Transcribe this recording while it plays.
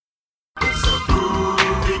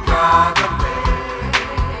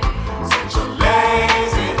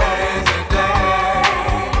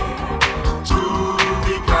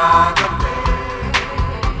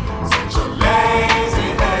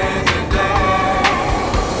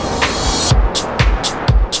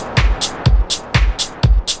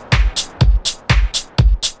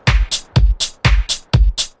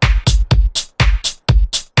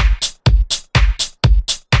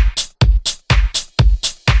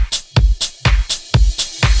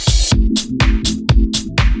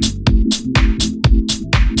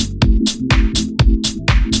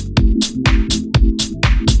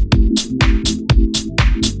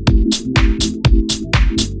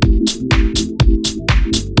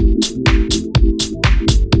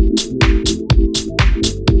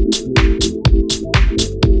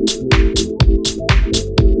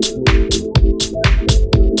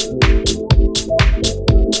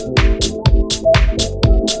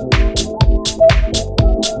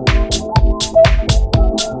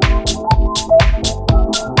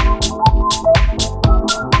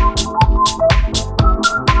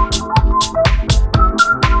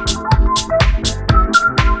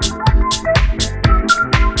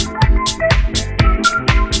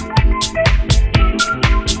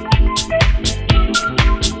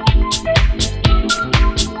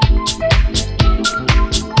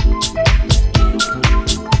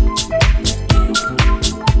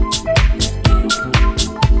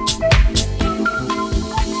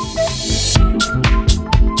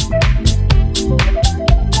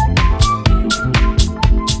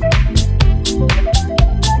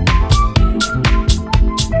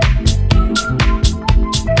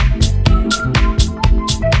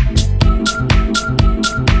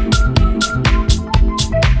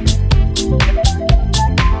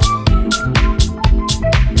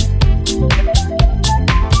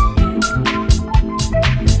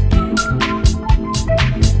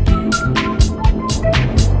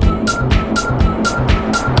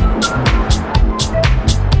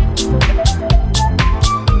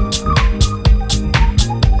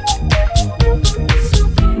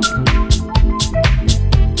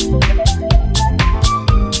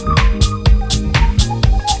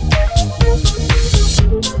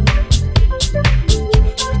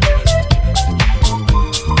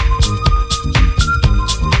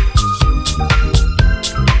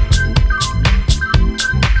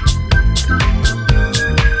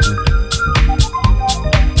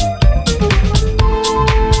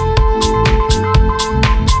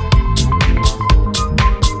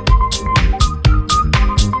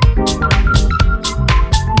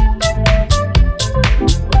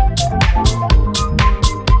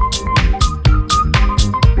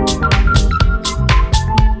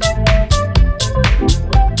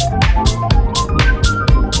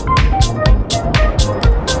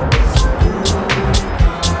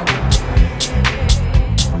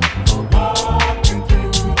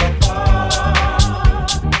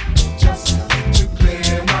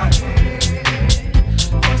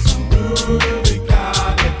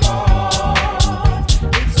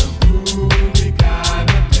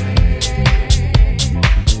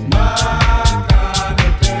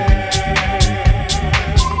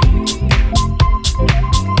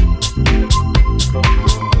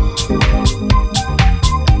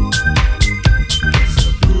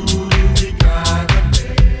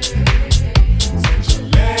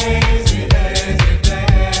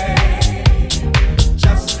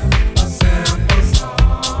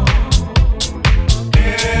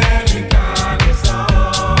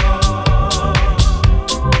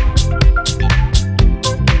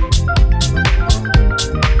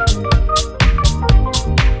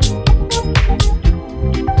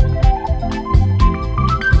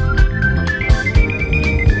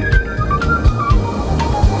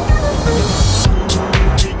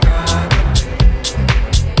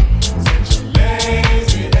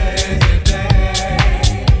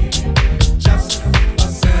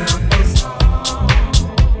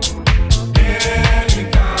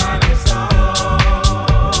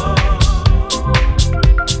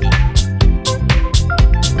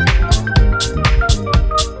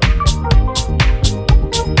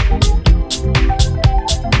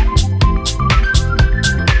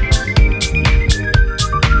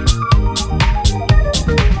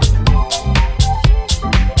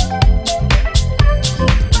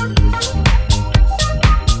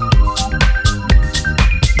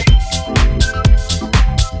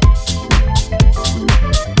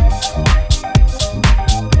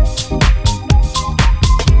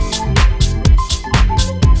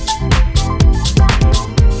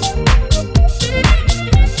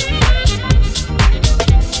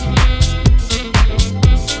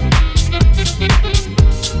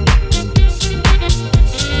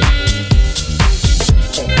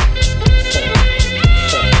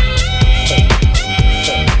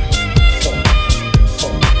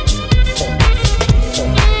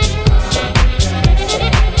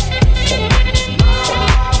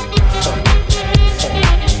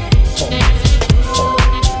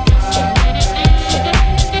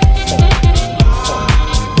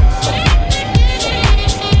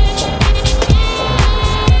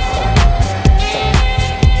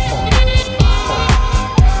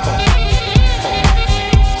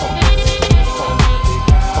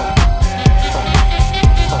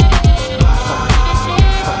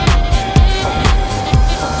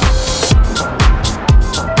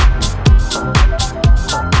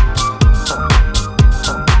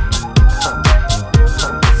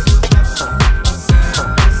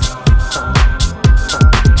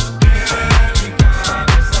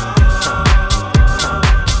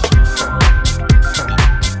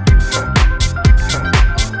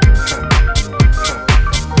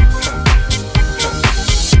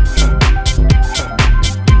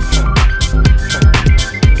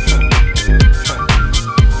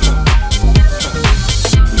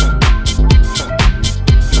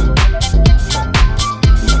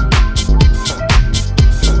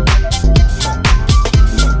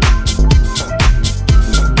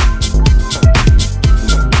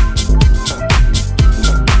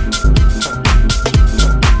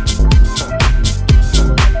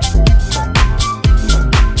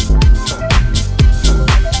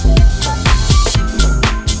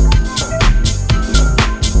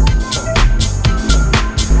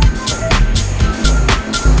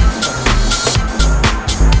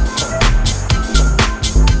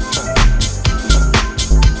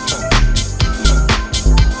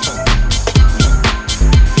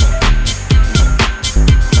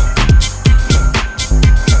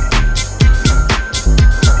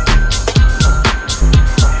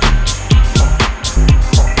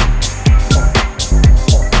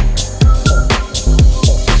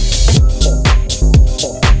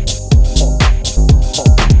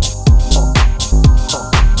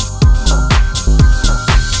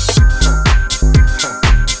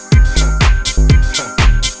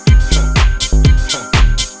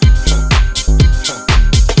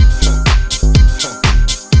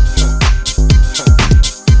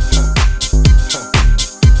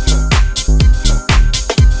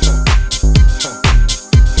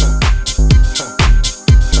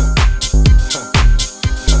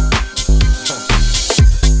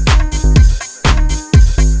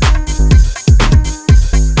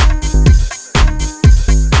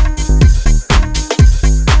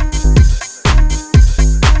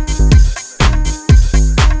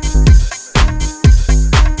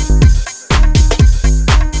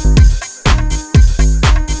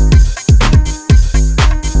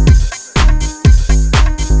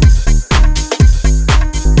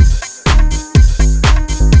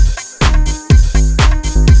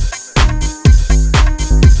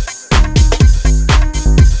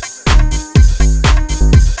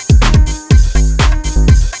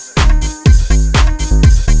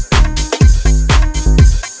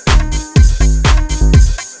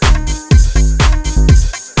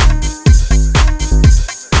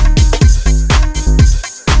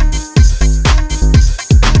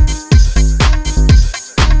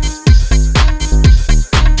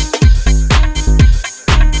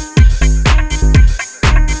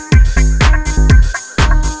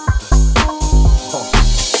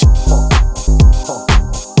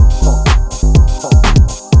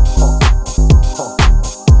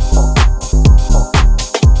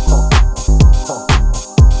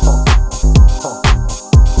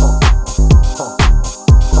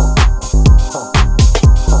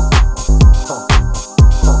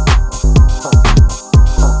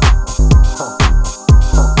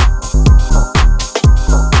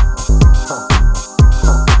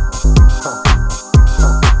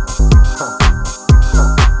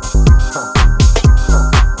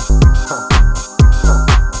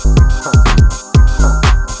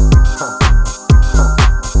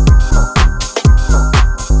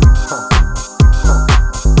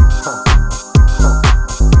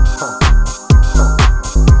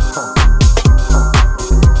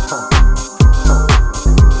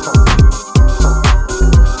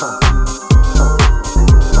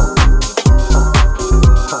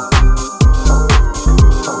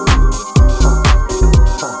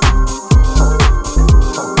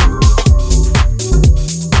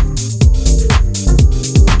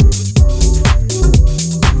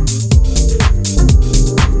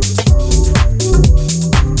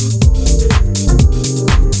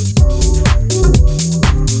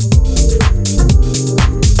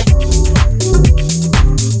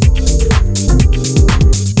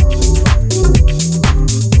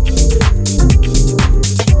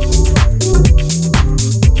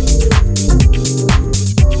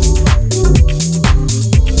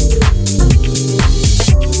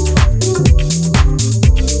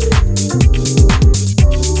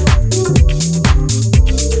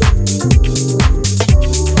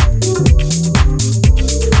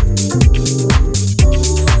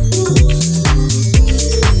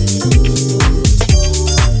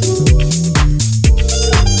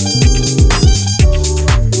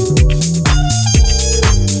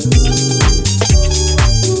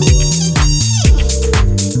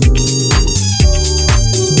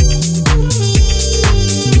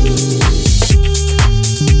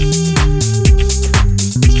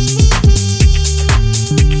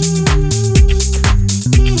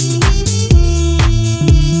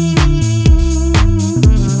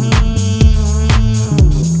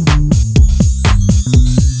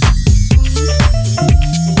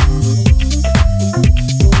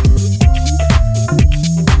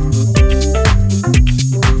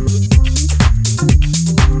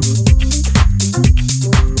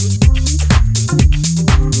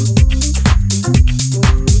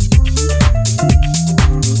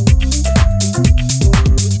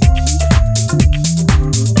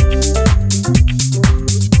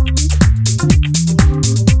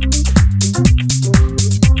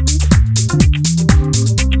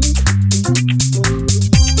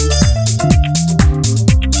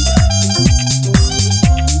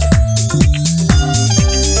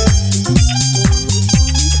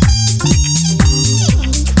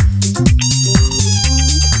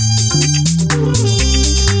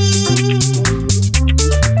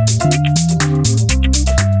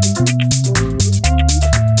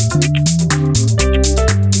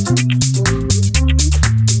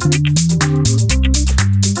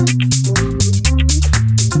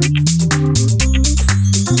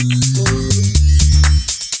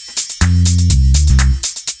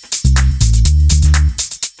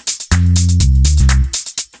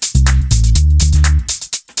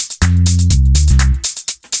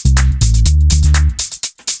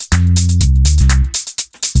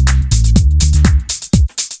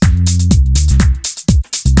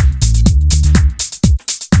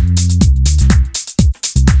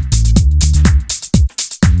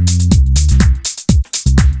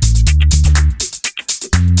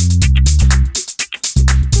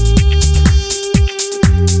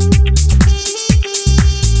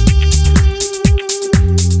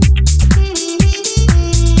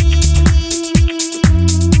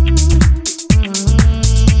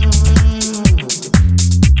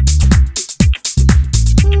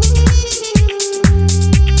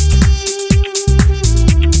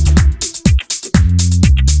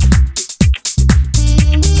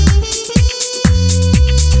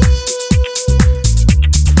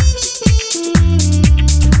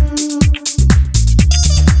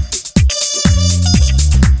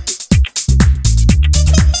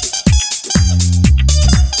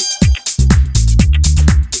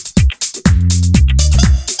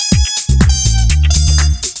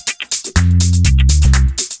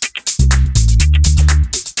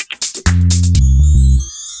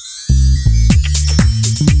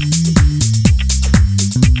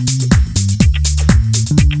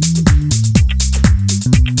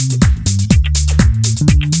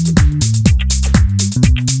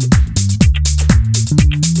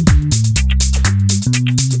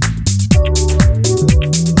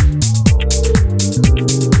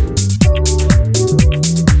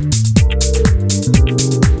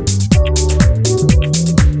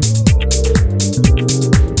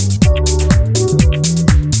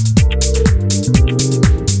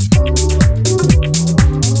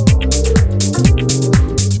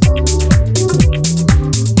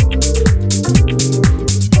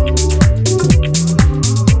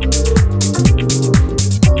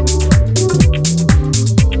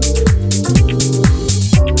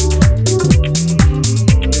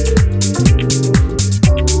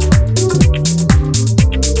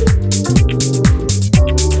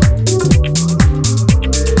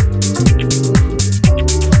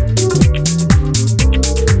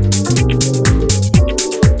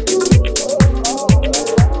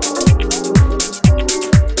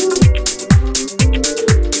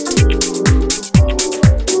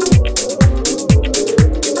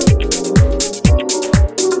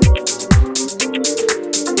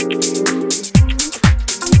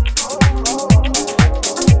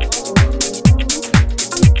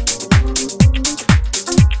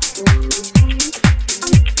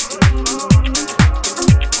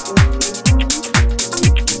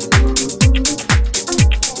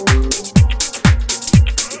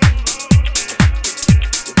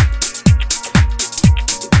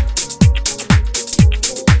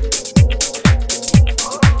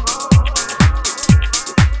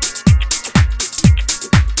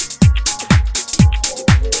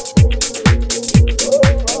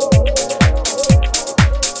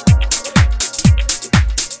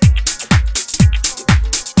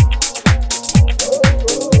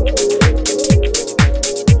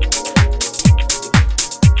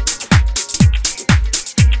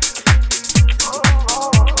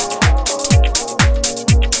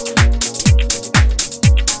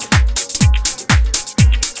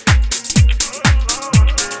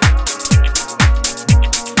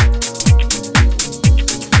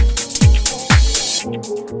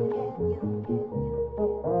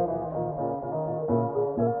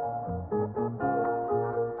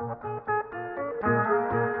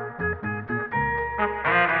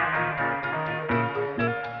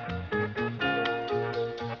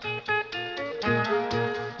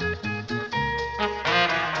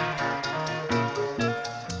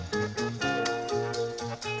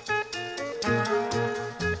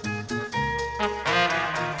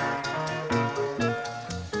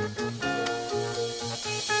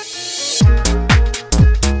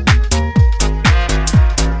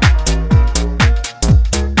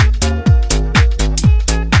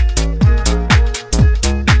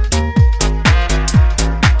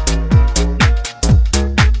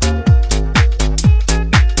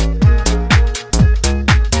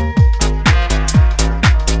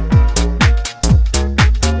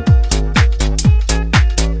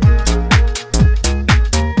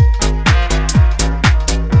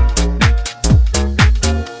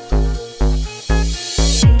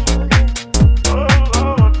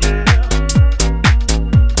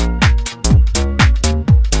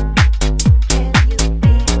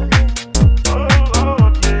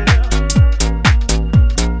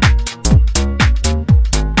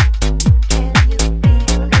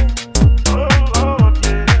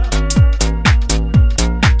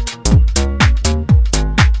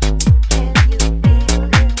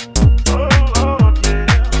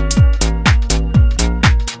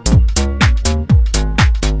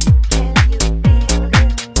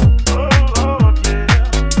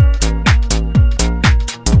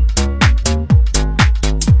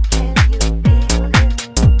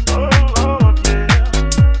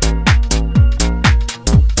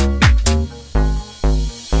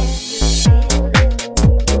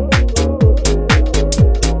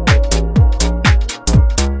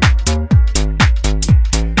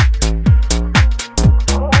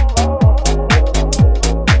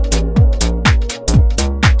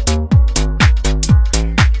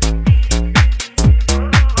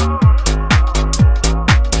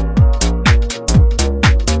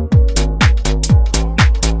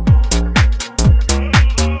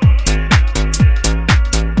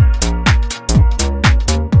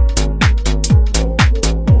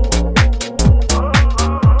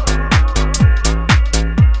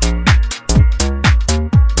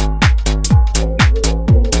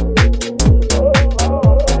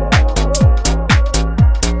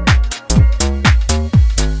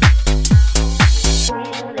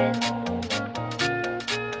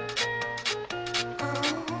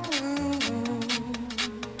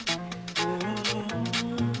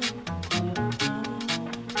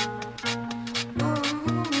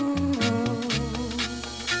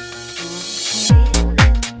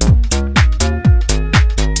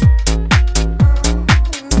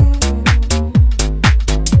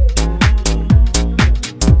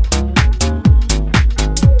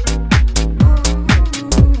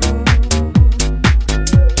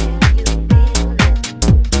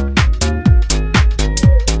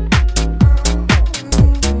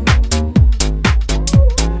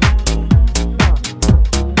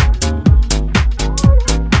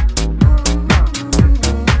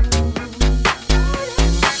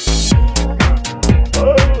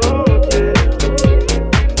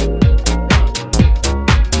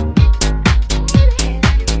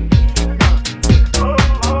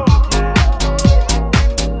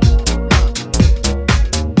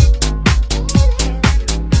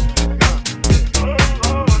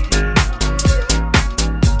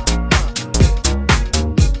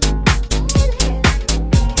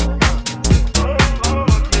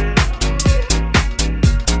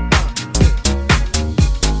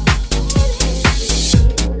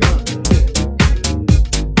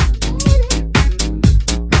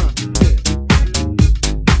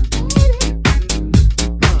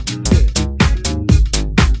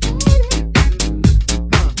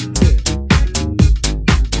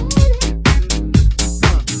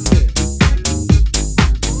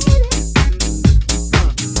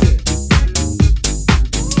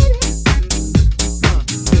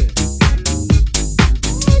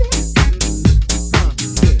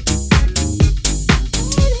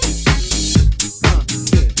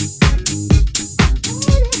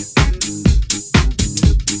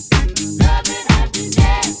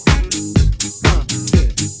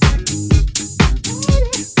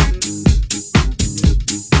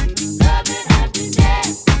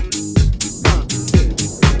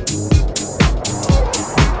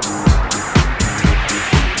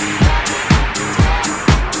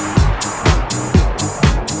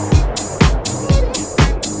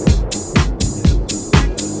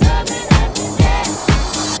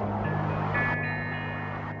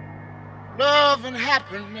and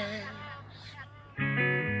happiness.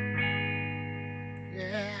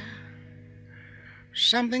 Yeah.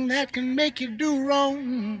 Something that can make you do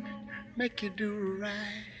wrong, make you do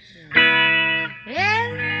right. Yeah.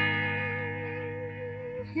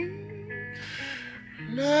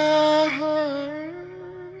 Love.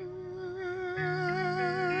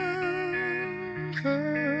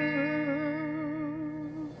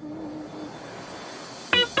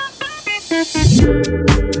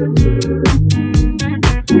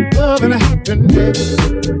 Love and happiness.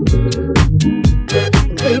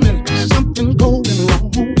 Wait a minute, something's going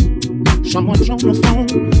wrong. Someone's on the phone,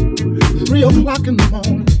 3 o'clock in the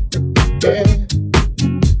morning. Yeah,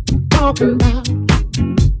 talking about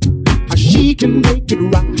how she can make it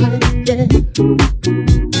right. Yeah,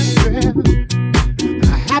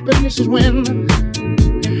 happiness is when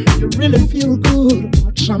you really feel good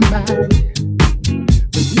about somebody.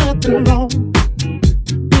 There's nothing wrong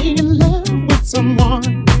being in love with someone.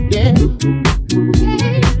 Yeah.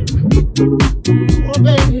 Oh,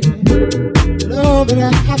 baby, love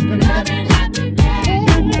and happiness.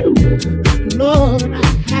 Love and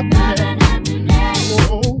happiness.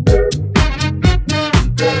 Oh.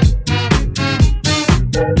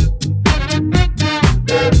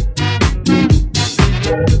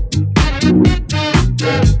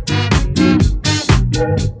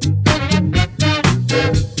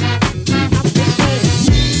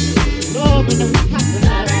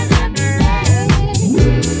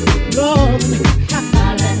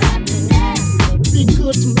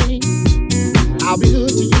 I'll be good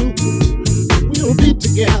to you. We'll be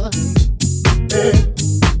together. Yeah.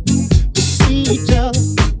 To see each other.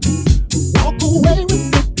 Walk away with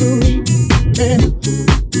victory. Yeah.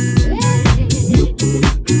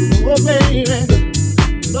 Oh, baby.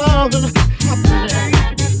 Love and happiness.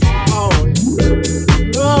 Oh, yeah.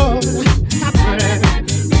 Love and happiness.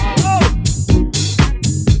 Oh.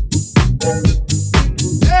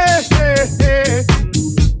 Hey, hey, hey.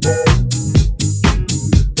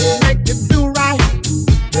 Make it do right.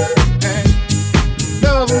 And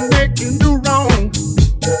love will make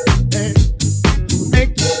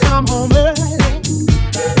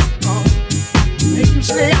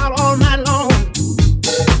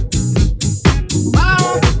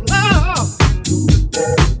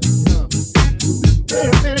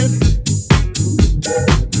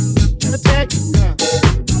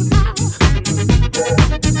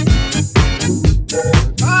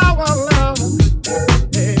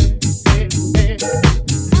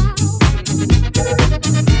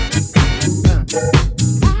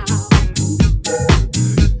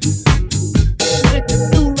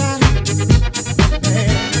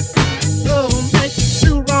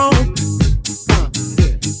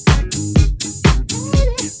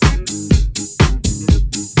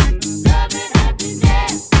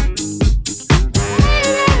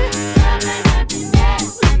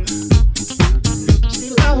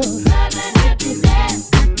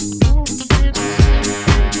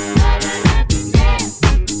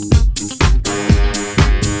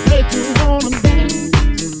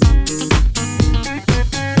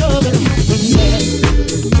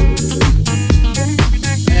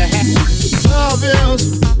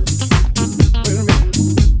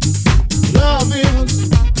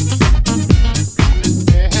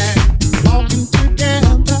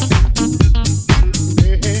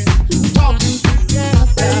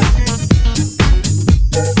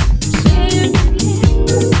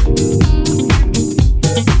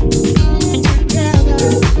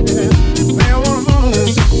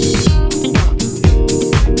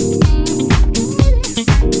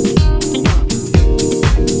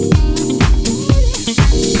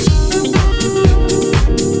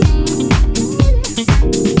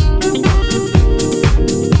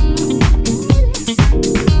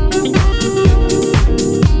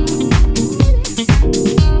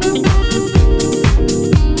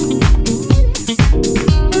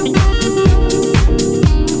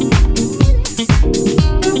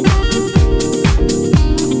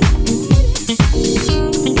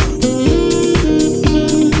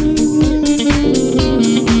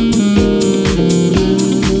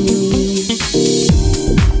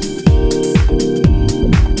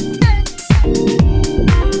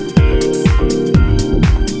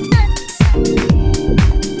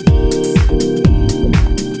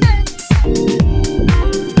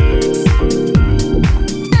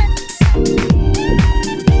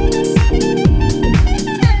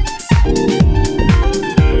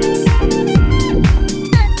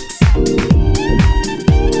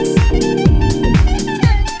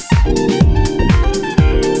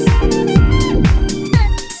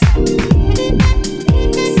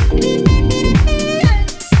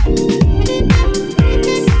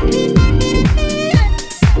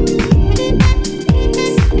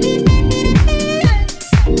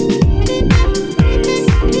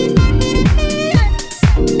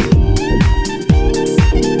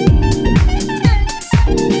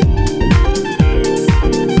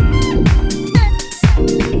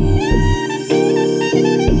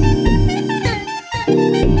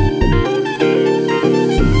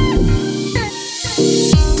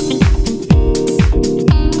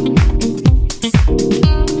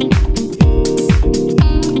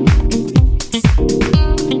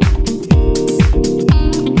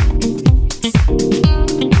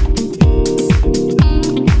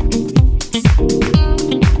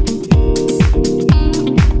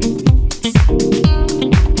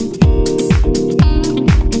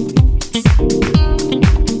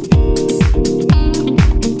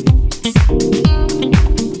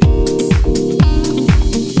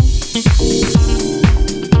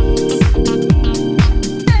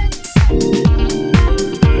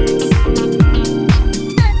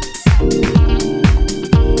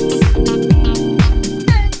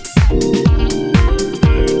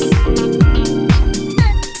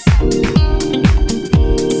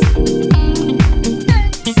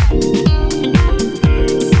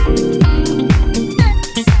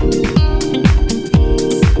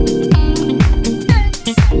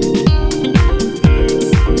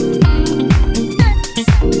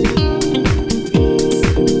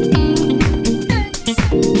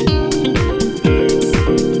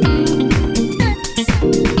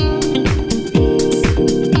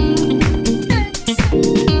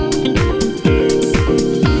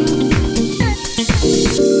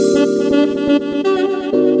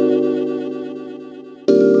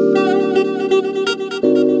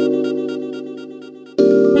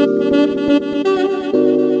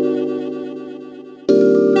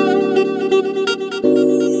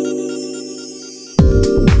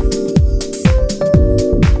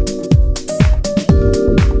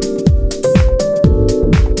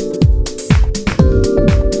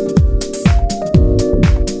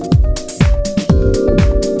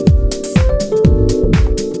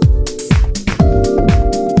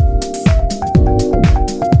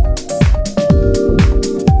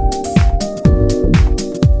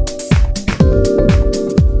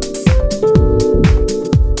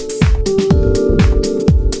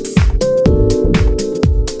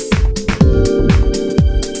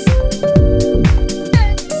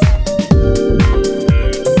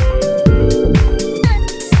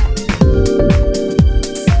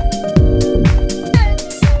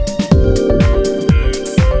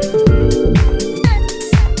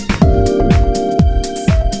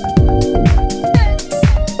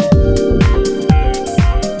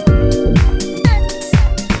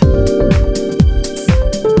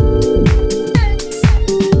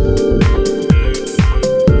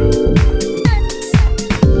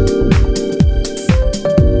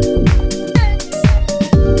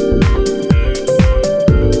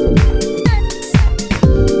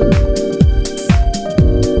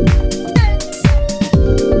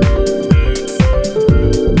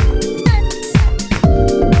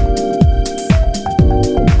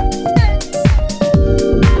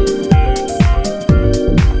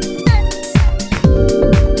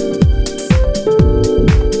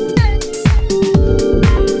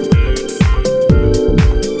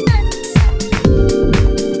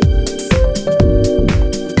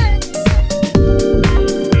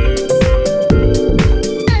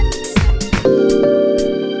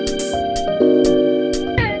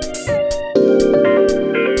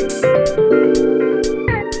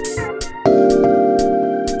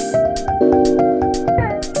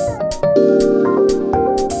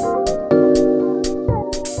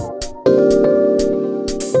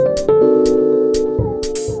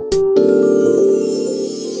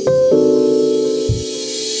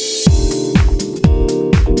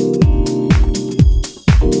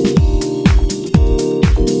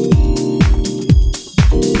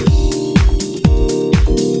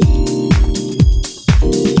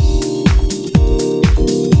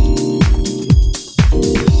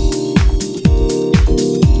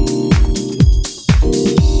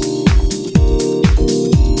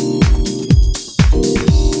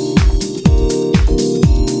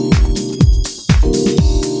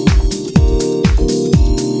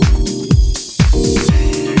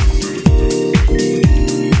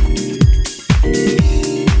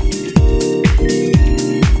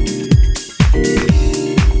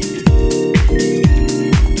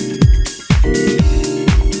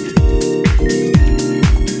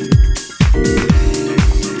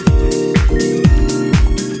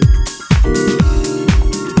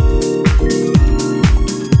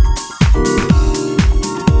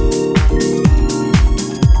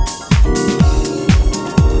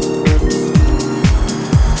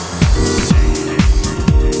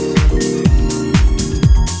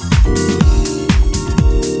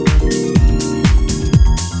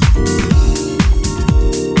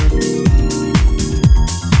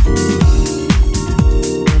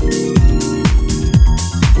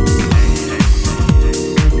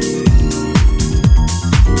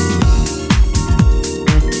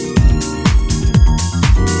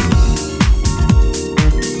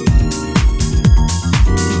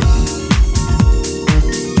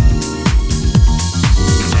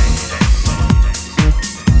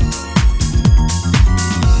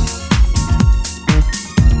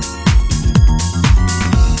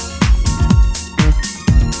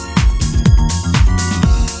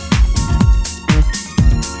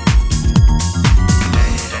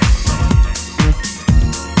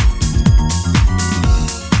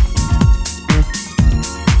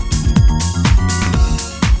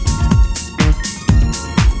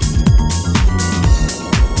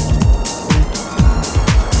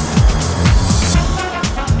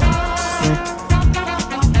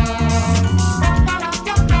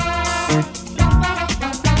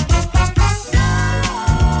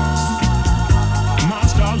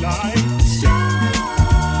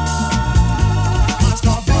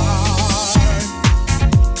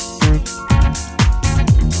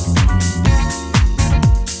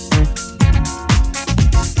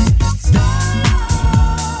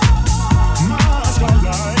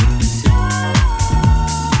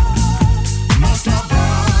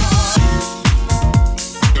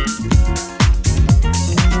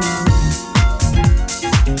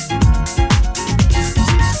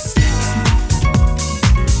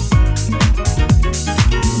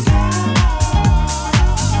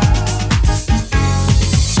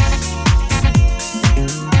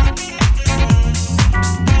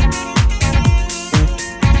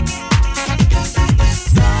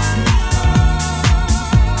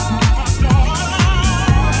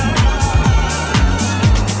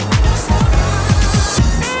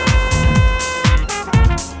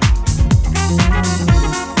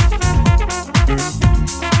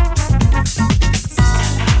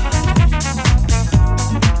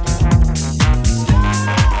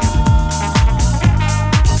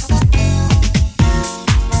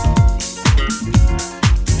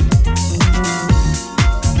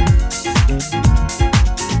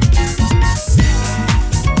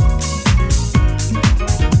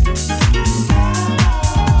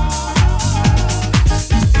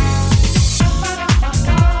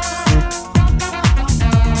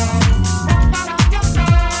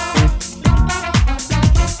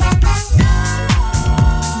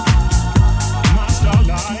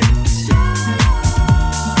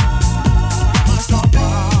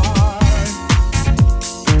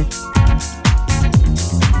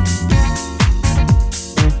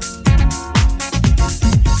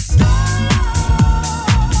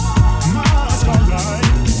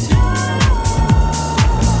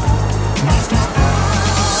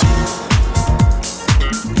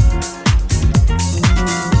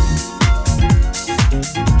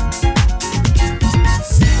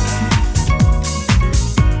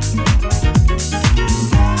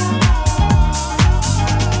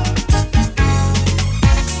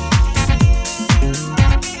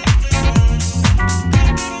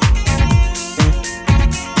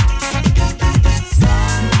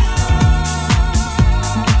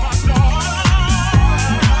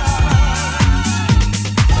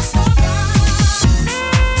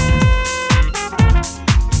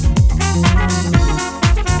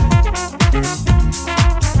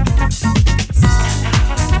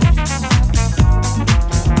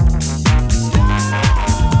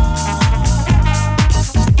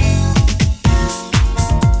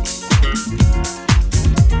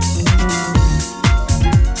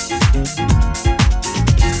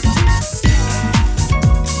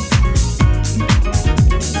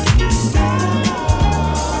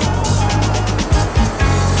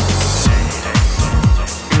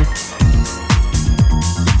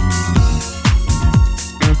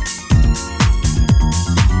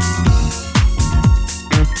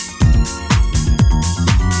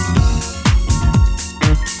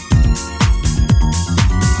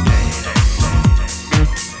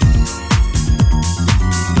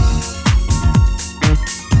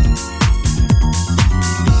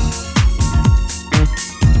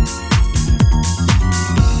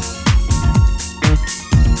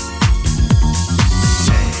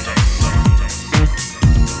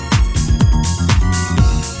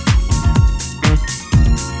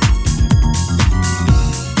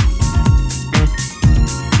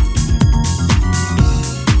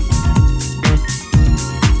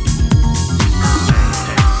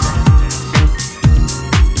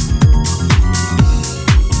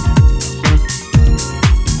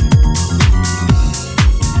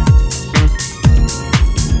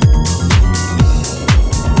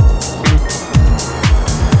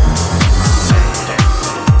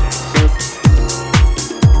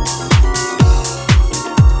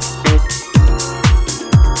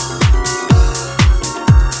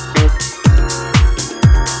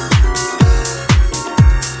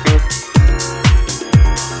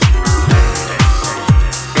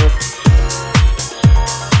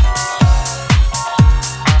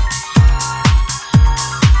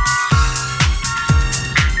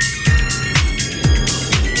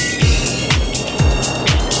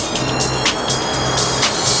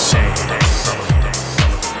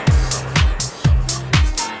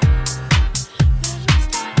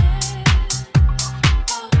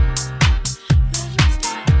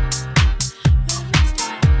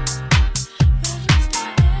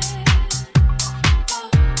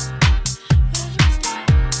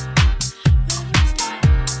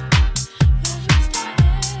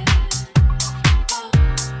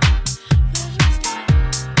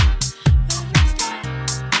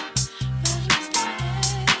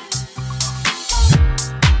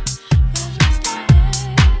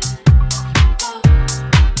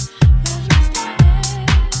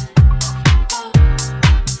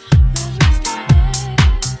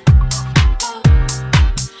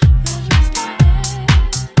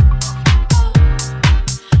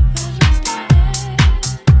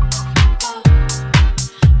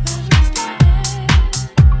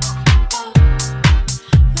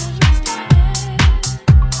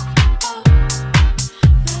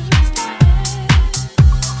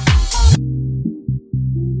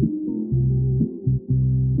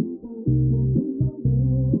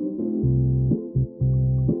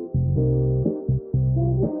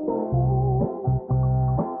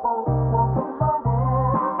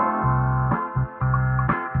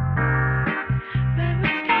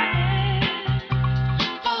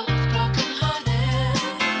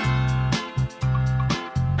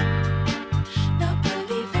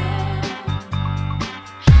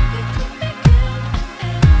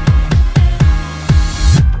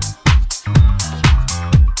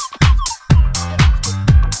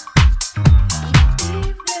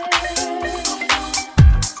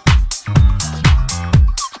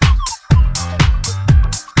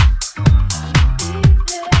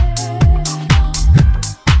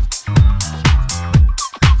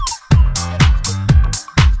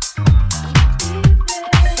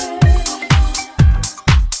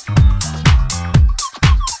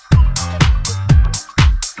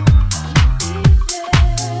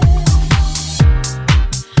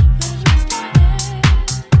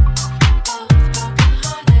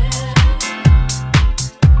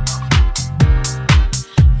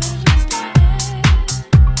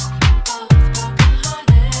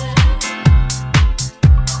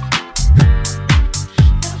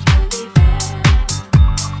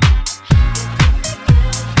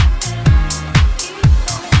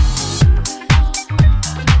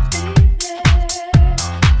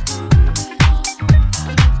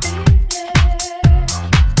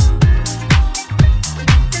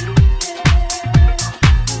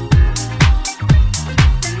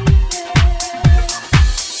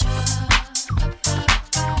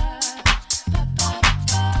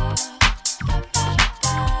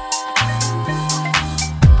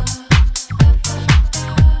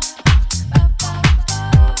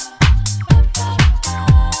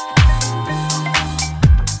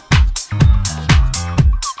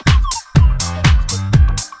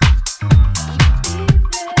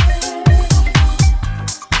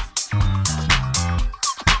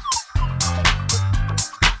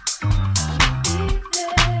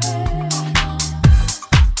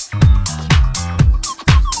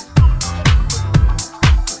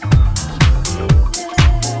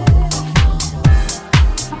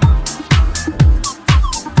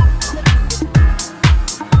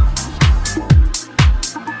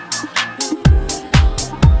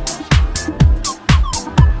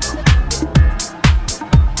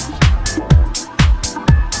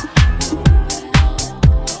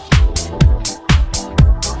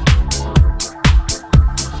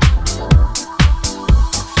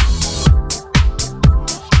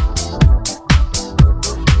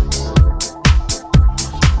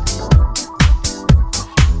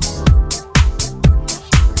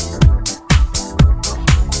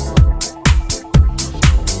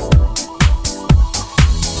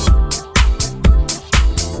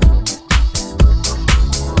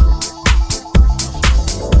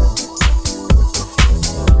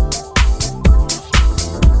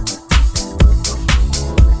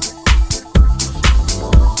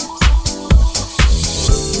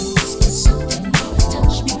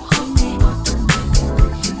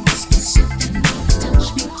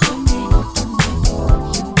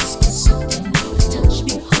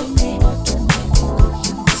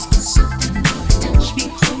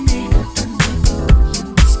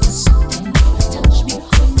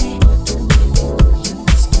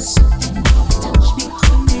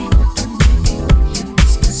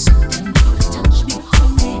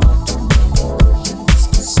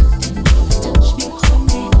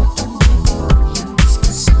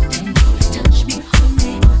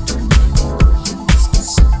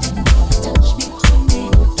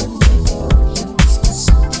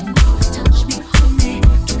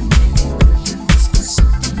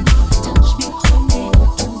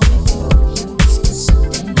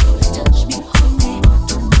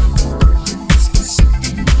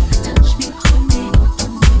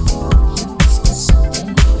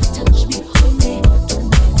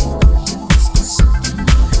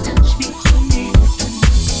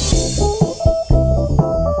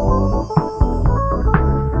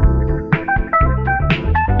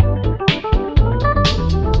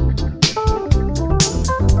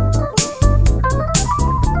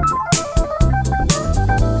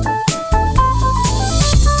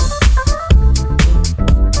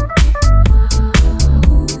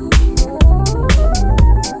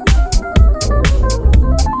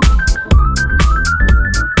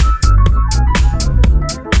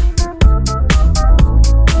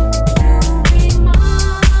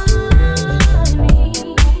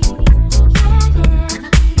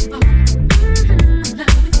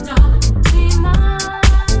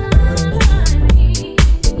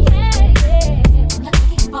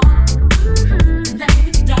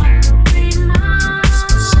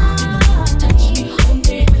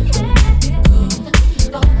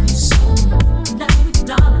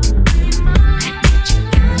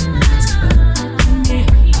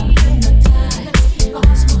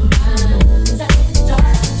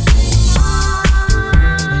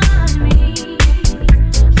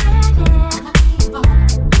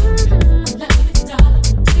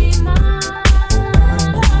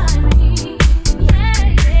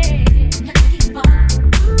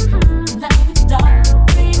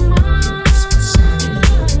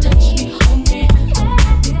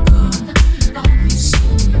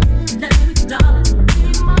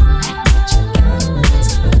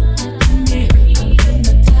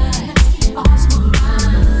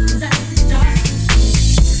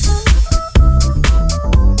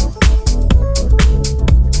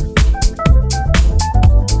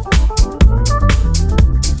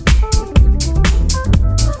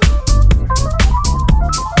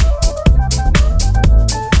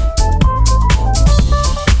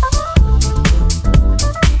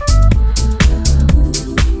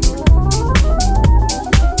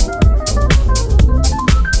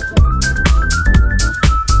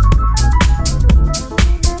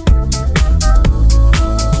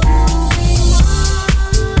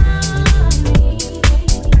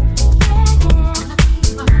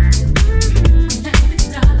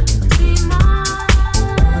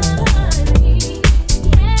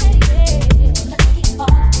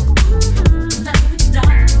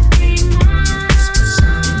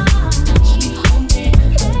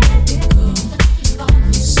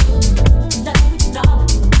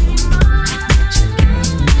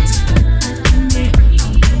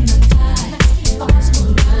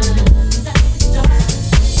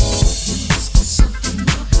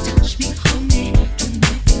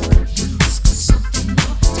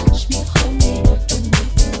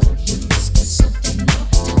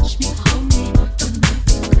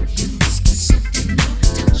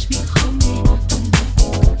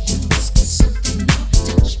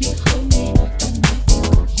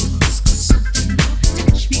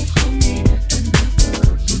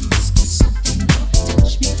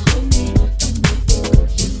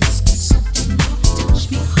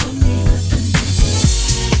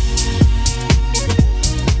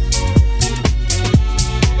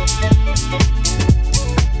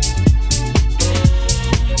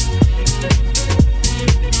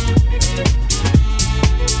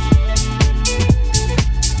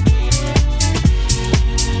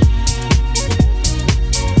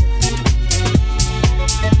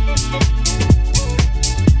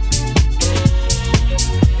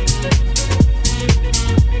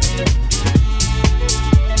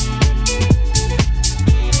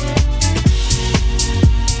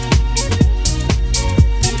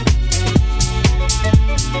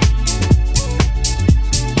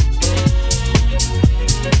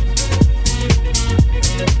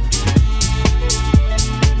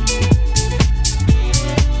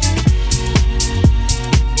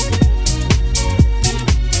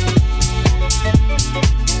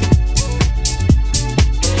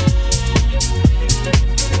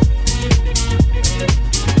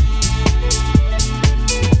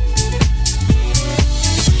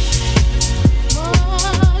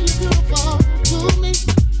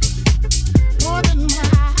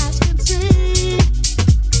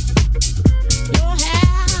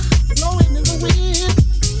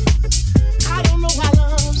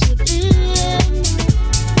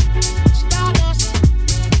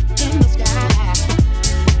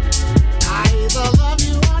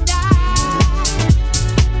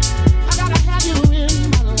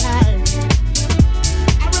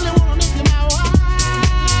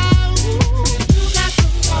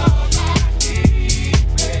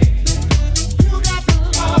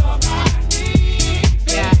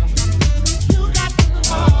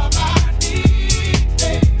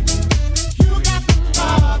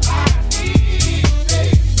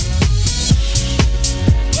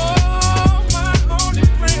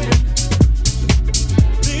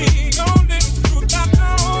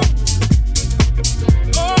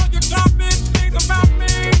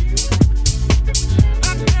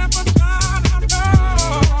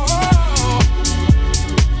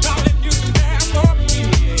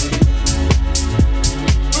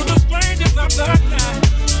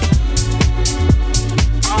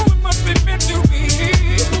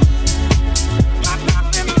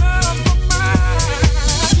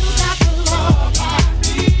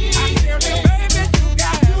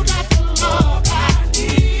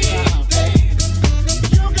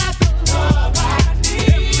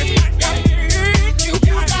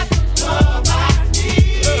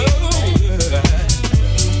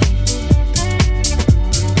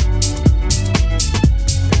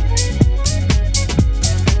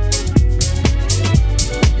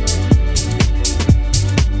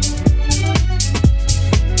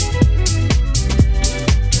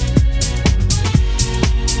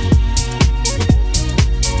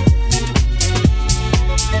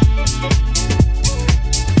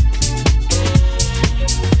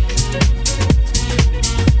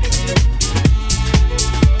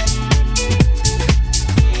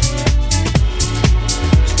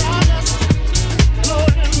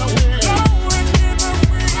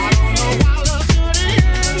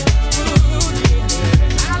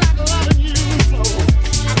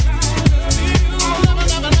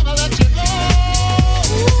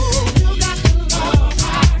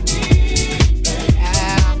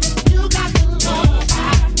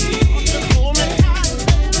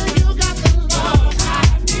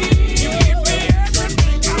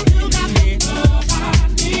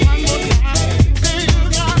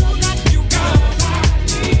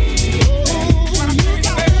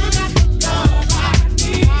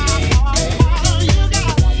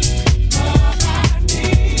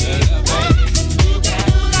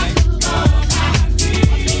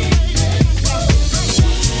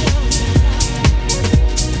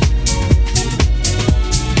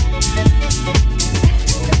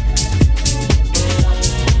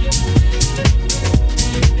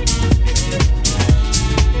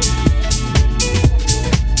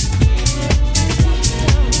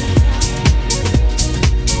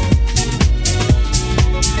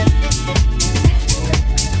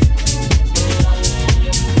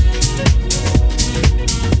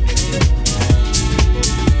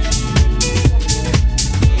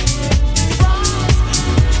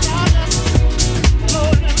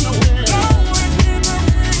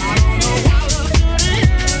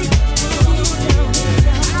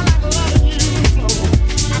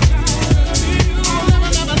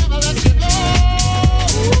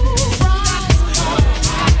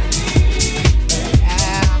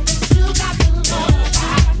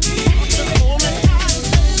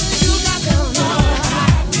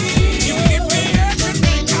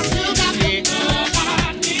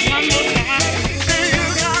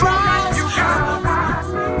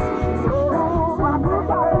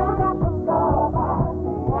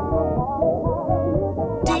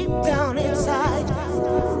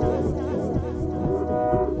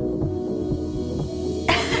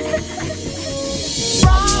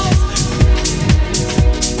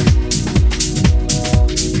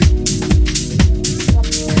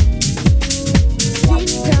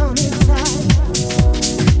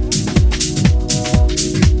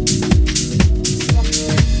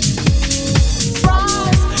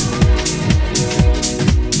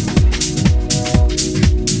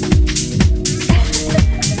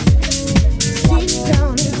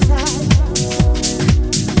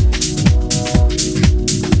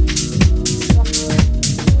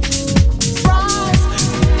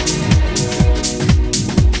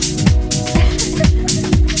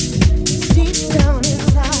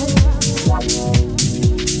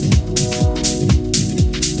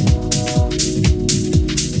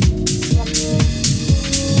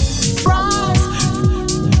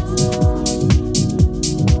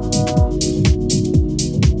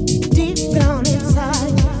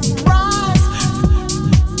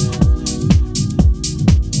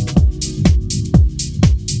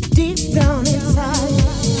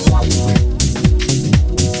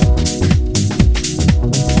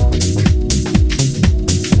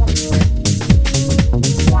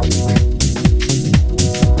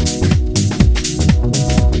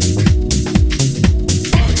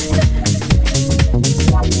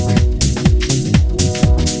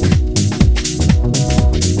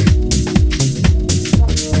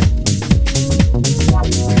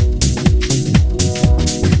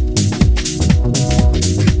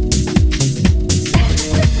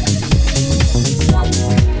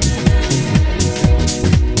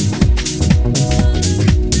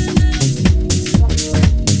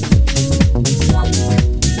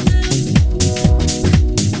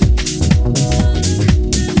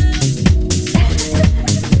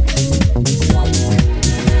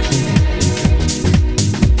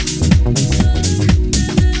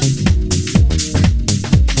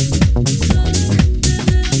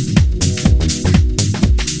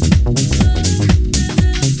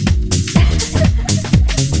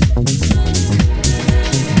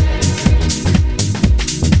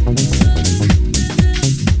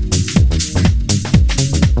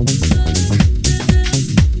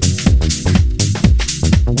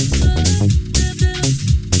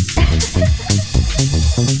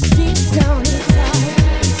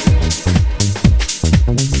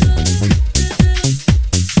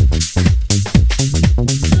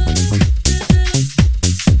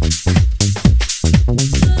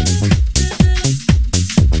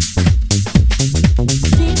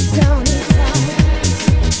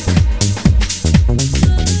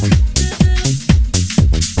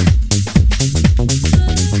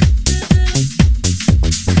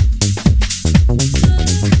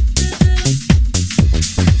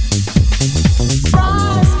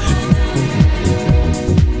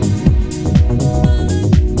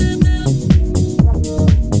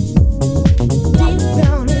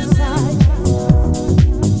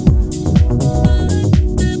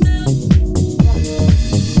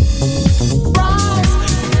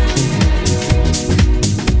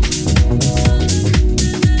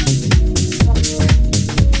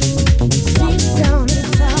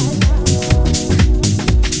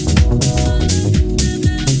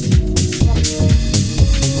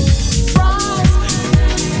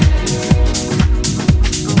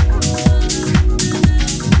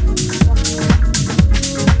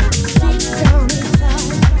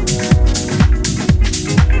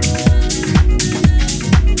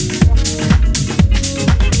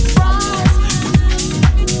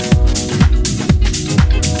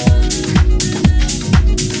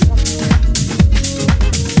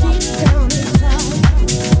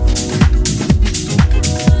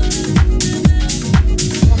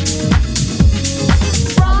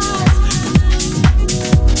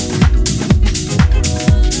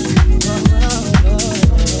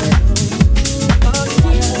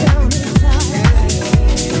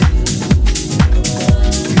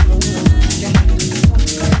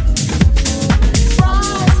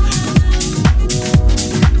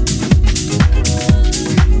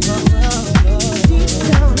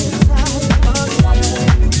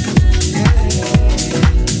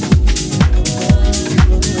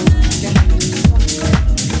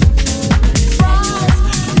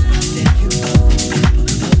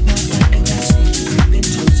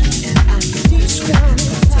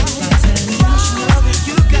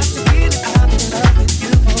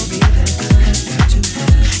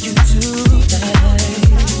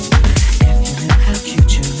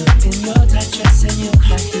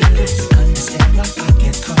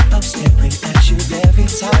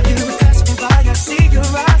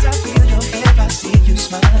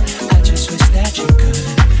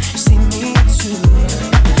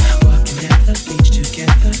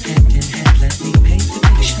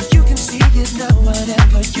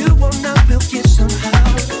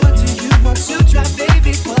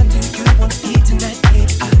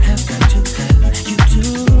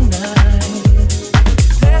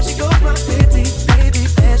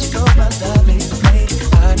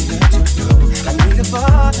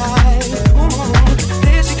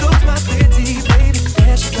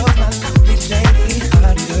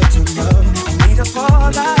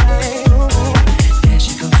light. Yeah,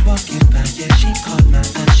 she goes walking by, yeah, she caught my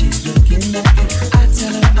eye, she's looking at me. I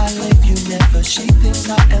tell her I love you never, she thinks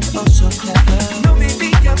I am oh so clever. No,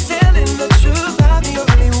 baby, I'm telling the truth, I'm the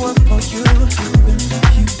only one for you. I will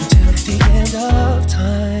love you till the end of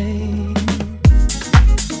time.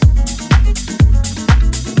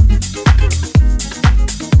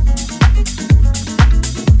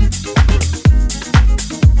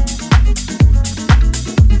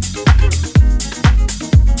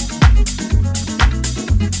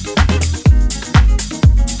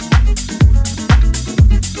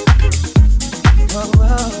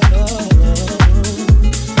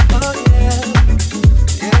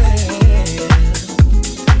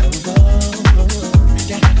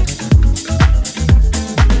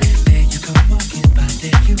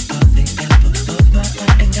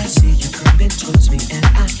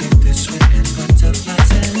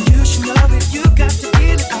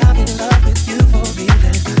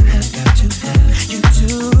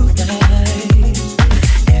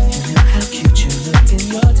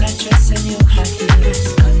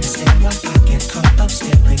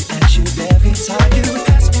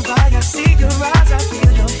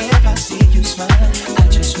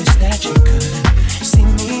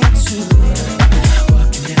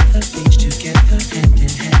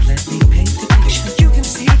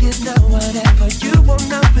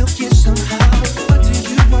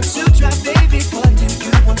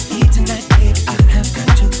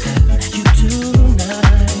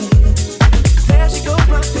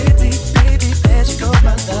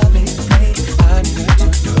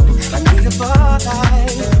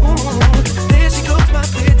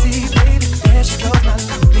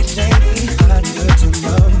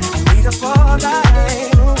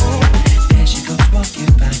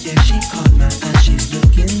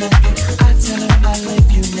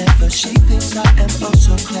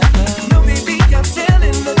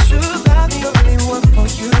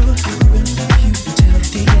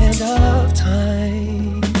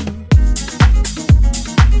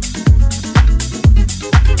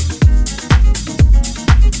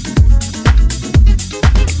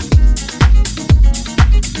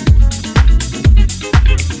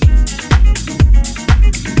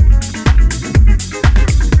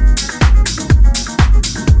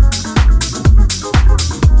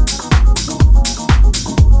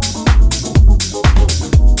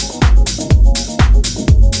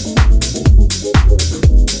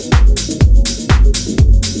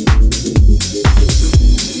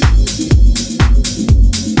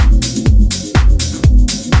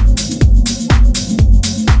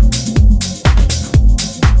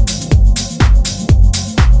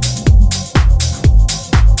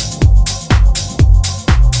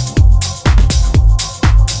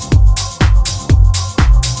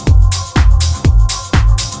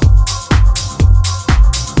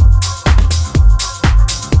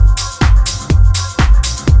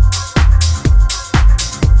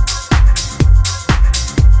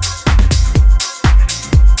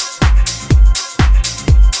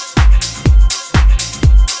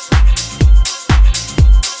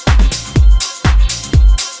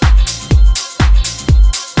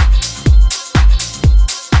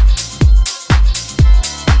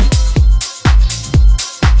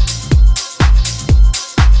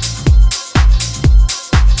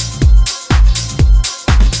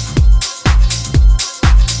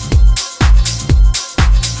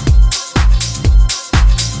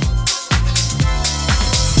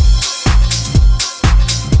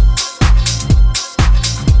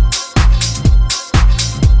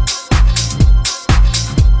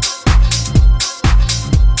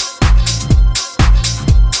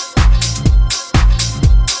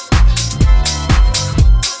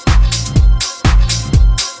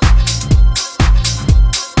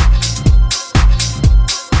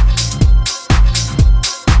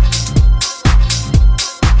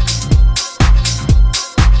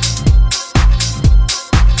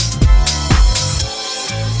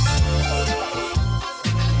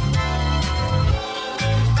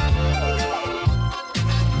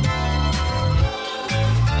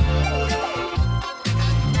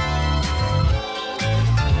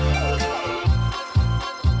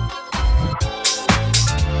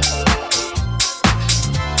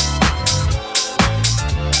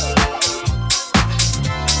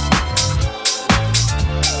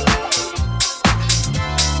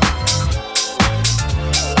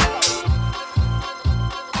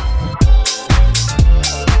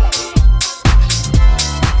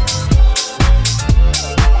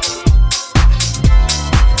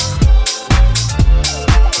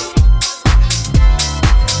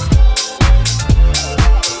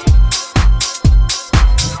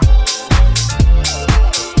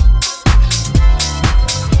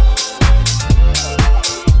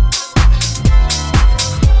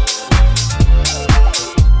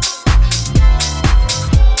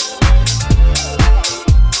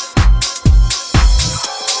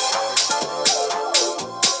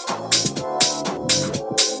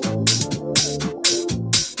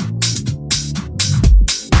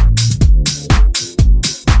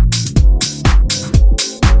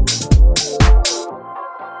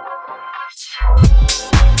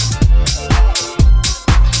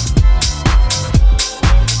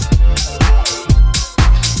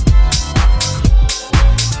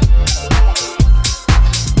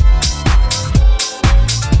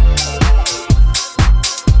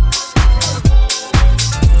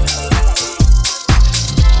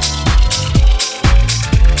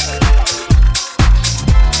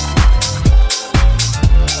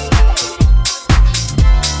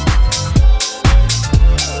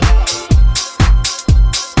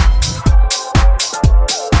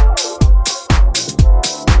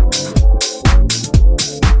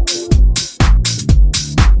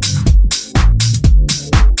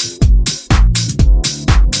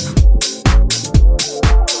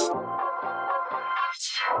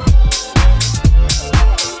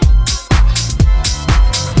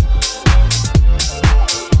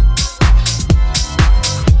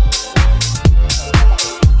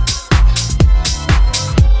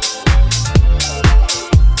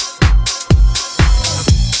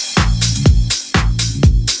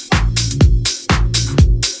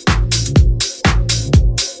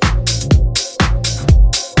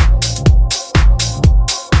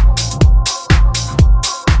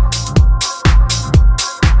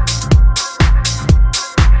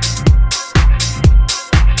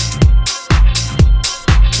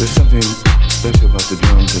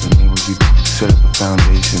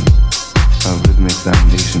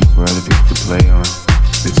 play on.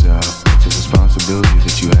 It's a responsibility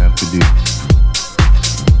that you have to do.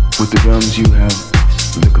 With the drums, you have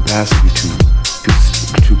the capacity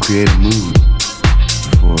to create a mood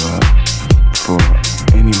for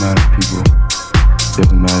any amount of people.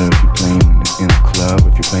 Doesn't matter if you're playing in a club,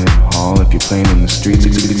 if you're playing in a hall, if you're playing in the streets.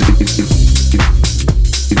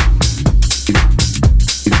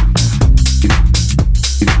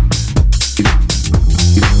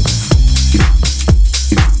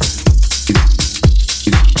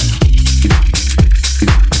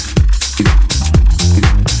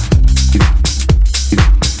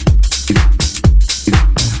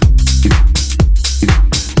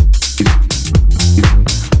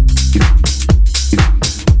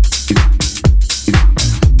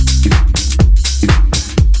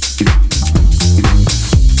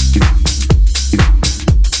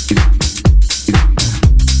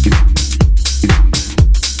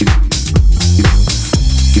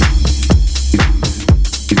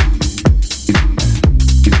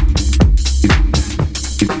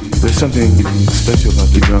 Something special about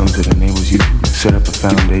the drums that enables you to set up a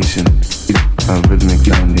foundation, a rhythmic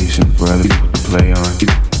foundation for other people to play on.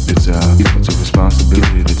 It's a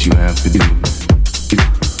responsibility that you have to do.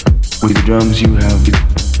 With the drums, you have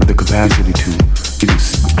the capacity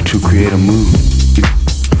to create a mood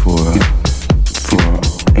for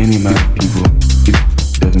any amount of people.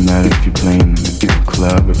 Doesn't matter if you're playing in a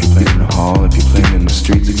club, if you're playing in a hall, if you're playing in the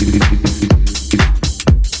streets.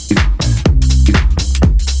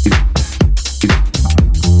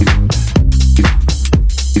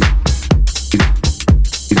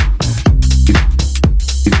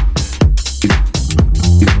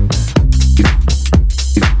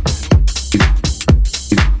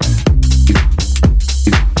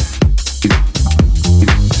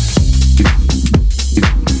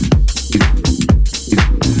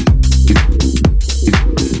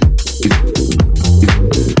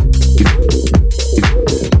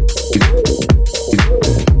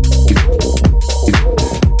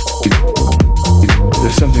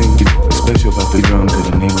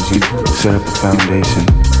 Set up a foundation,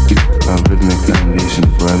 a rhythmic foundation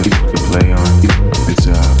for other people to play on. It's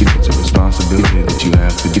a responsibility that you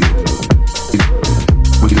have to do.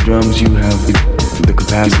 With the drums, you have the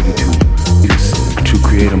capacity to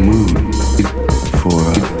create a mood for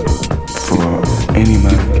any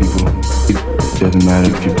amount of people. Doesn't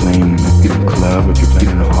matter if you're playing in a club, if you're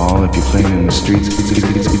playing in a hall, if you're playing in the streets.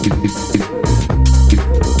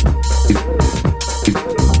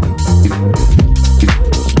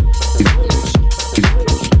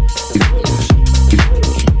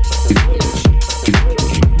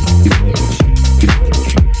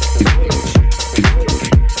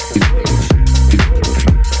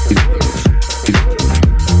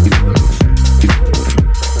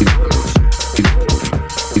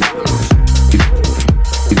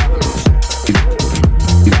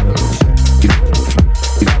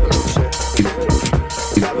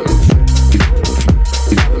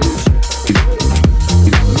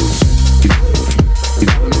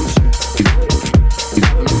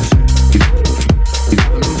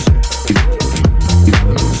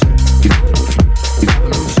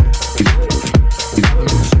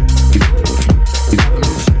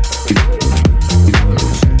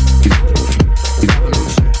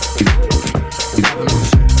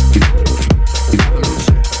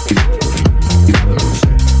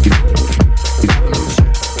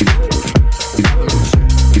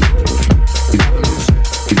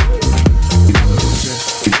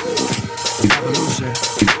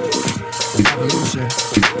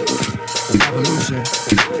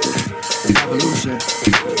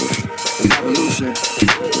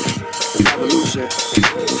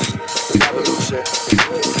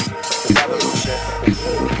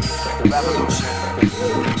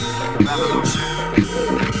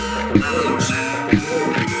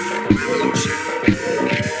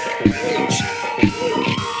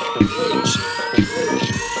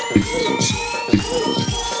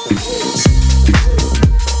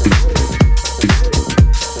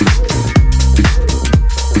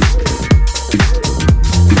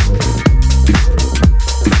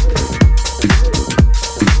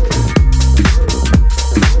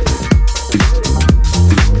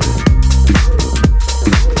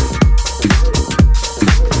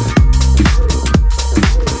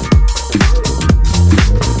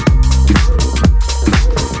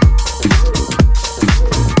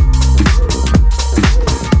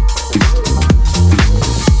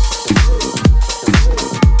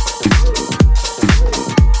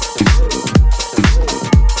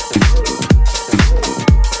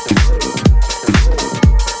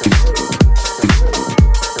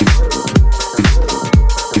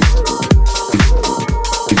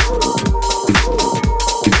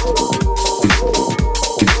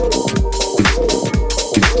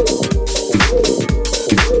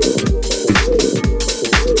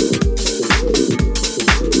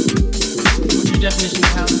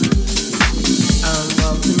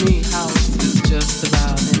 Well, to me, house is just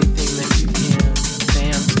about anything that you can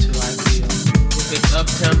dance to, I feel. If it's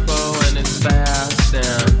up-tempo and it's fast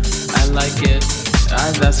and I like it,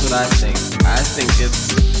 that's what I think. I think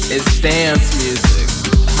it's dance music.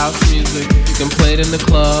 House music, you can play it in the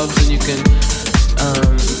clubs and you can,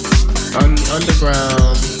 on the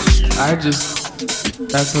underground.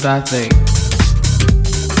 That's what I think.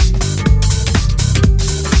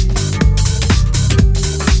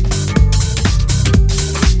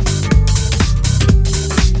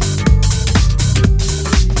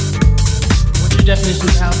 Definition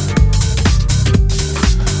of house?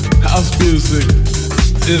 House music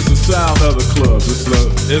is the sound of the club.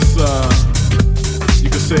 You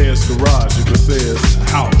could say it's garage, you could say it's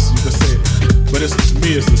house, you could say it, but to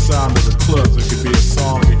me it's the sound of the clubs. It could be a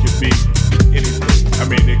song, it could be anything. I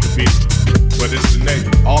mean, it could be, but it's the next.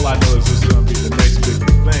 All I know is it's gonna be the next big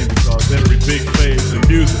thing because every big phase in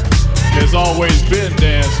music has always been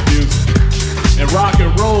dance music. And rock and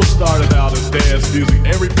roll started out as dance music.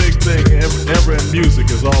 Every big thing ever in music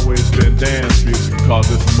has always been dance music because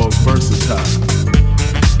it's the most versatile.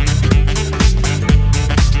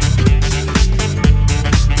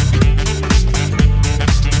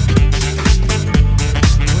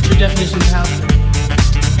 What's your definition of house?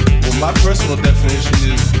 Well, my personal definition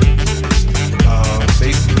is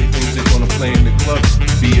basically things they're gonna play in the club,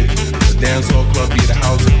 be it a dance hall club, be it a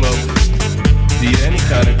house club, be it any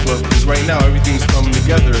kind of club, because right now everything's coming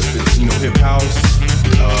together. If it's, hip house,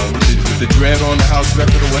 with the dread on the house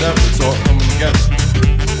record or whatever, it's all coming together.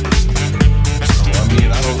 So I mean,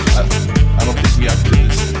 I don't think we have to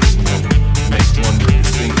just, make one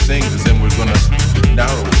distinct thing, because then we're gonna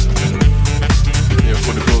narrow it.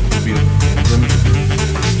 Therefore, the growth will be limited.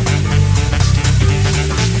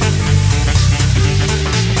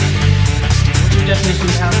 What's your definition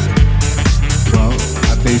of house? Well,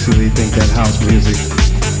 I basically think that house music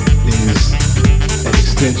is an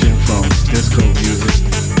extension from disco music,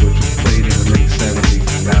 which was played in the late 70s.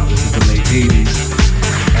 Now this is the late 80s.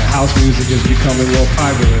 And house music is becoming more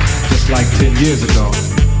popular, just like 10 years ago.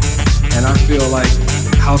 And I feel like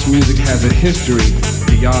house music has a history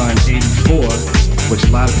beyond 84, which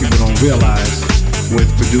a lot of people don't realize, with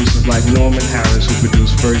producers like Norman Harris, who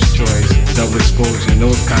produced First Choice, Double Exposure, and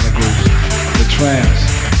those kind of groups, the Tramps.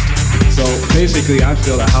 So basically, I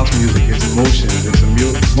feel that house music is emotions. It's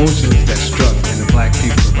emotions that struck in the black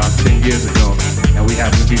people about 10 years ago, and we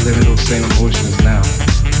happen to be living those same emotions now.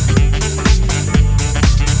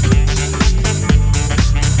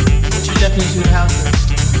 What's your definition of house?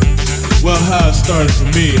 Well, how it started for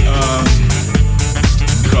me,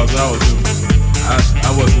 because I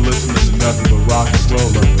wasn't listening to nothing but rock and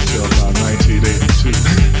roll up until about 1982.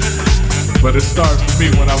 But it started for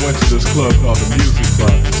me when I went to this club called the Music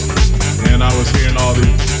Box. And I was hearing all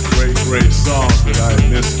these great songs that I had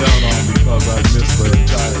missed out on because I missed the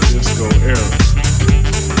entire disco era.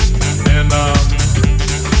 And I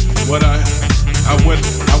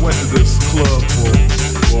went to this club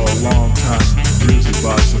for a long time, Music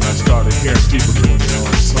Box, and I started hearing people doing their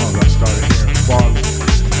own songs. I started hearing Farley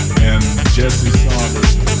and Jesse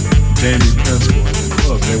Saunders and Jamie Principle in the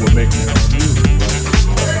club. They were making their own music,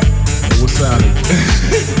 right? It was sounding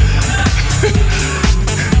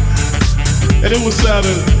and it was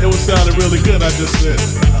sounding really good. I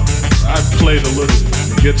played a little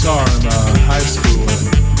guitar in high school,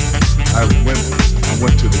 and I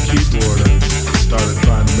went to the keyboard and started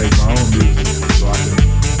trying to make my own music,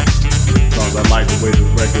 because I liked the way the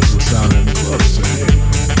records were sounding in the club. I said, hey,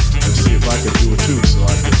 let's see if I could do it too. So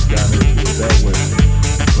I just got into it that way.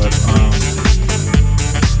 But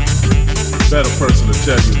better person to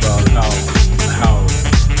tell you about how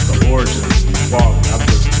the origin evolved. I'm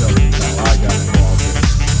just telling you how I got involved in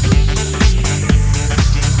it.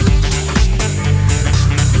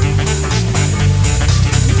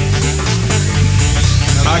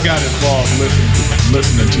 And I got involved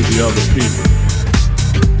listening to the other people.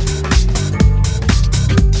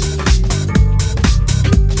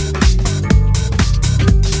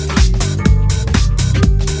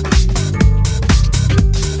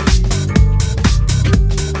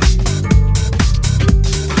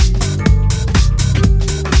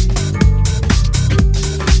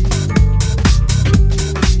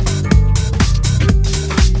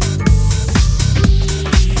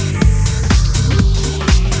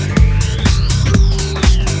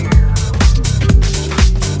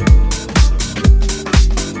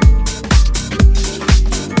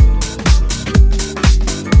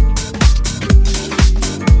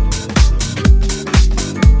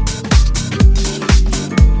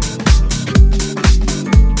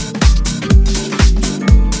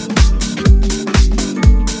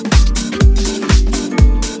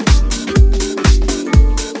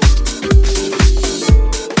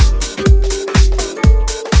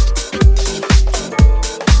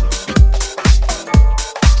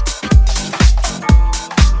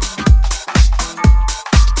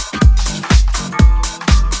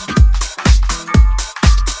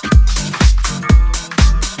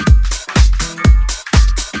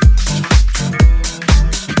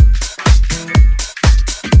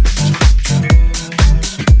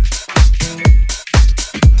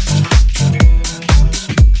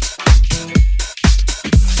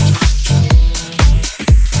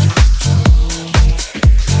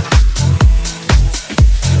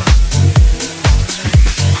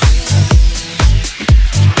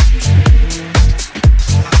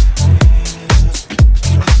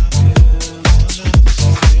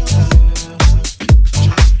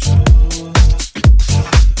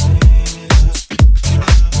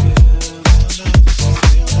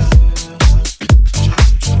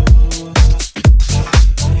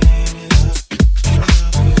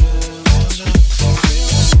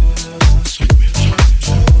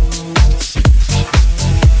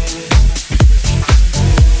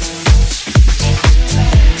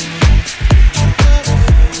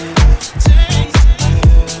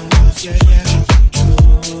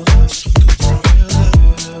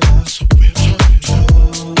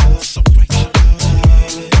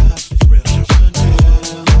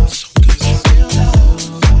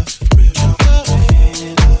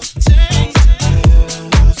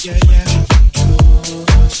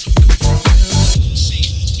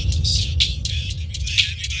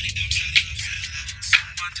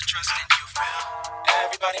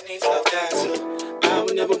 Everybody needs love, that's it. I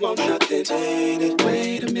would never want nothing tainted.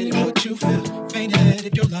 Wait a minute, what you feel? Fainted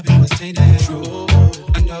if your loving was tainted. True,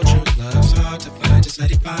 I know true love's hard to find. Just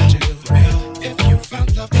let it find you for real. If you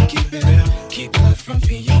found love, then keep it real. Keep love from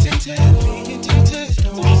being tainted. Being tainted.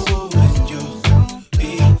 Oh, when you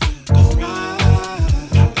be go right.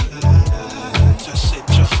 Just it,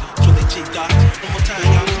 just till they cheat out. One more time,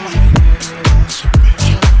 y'all, come on.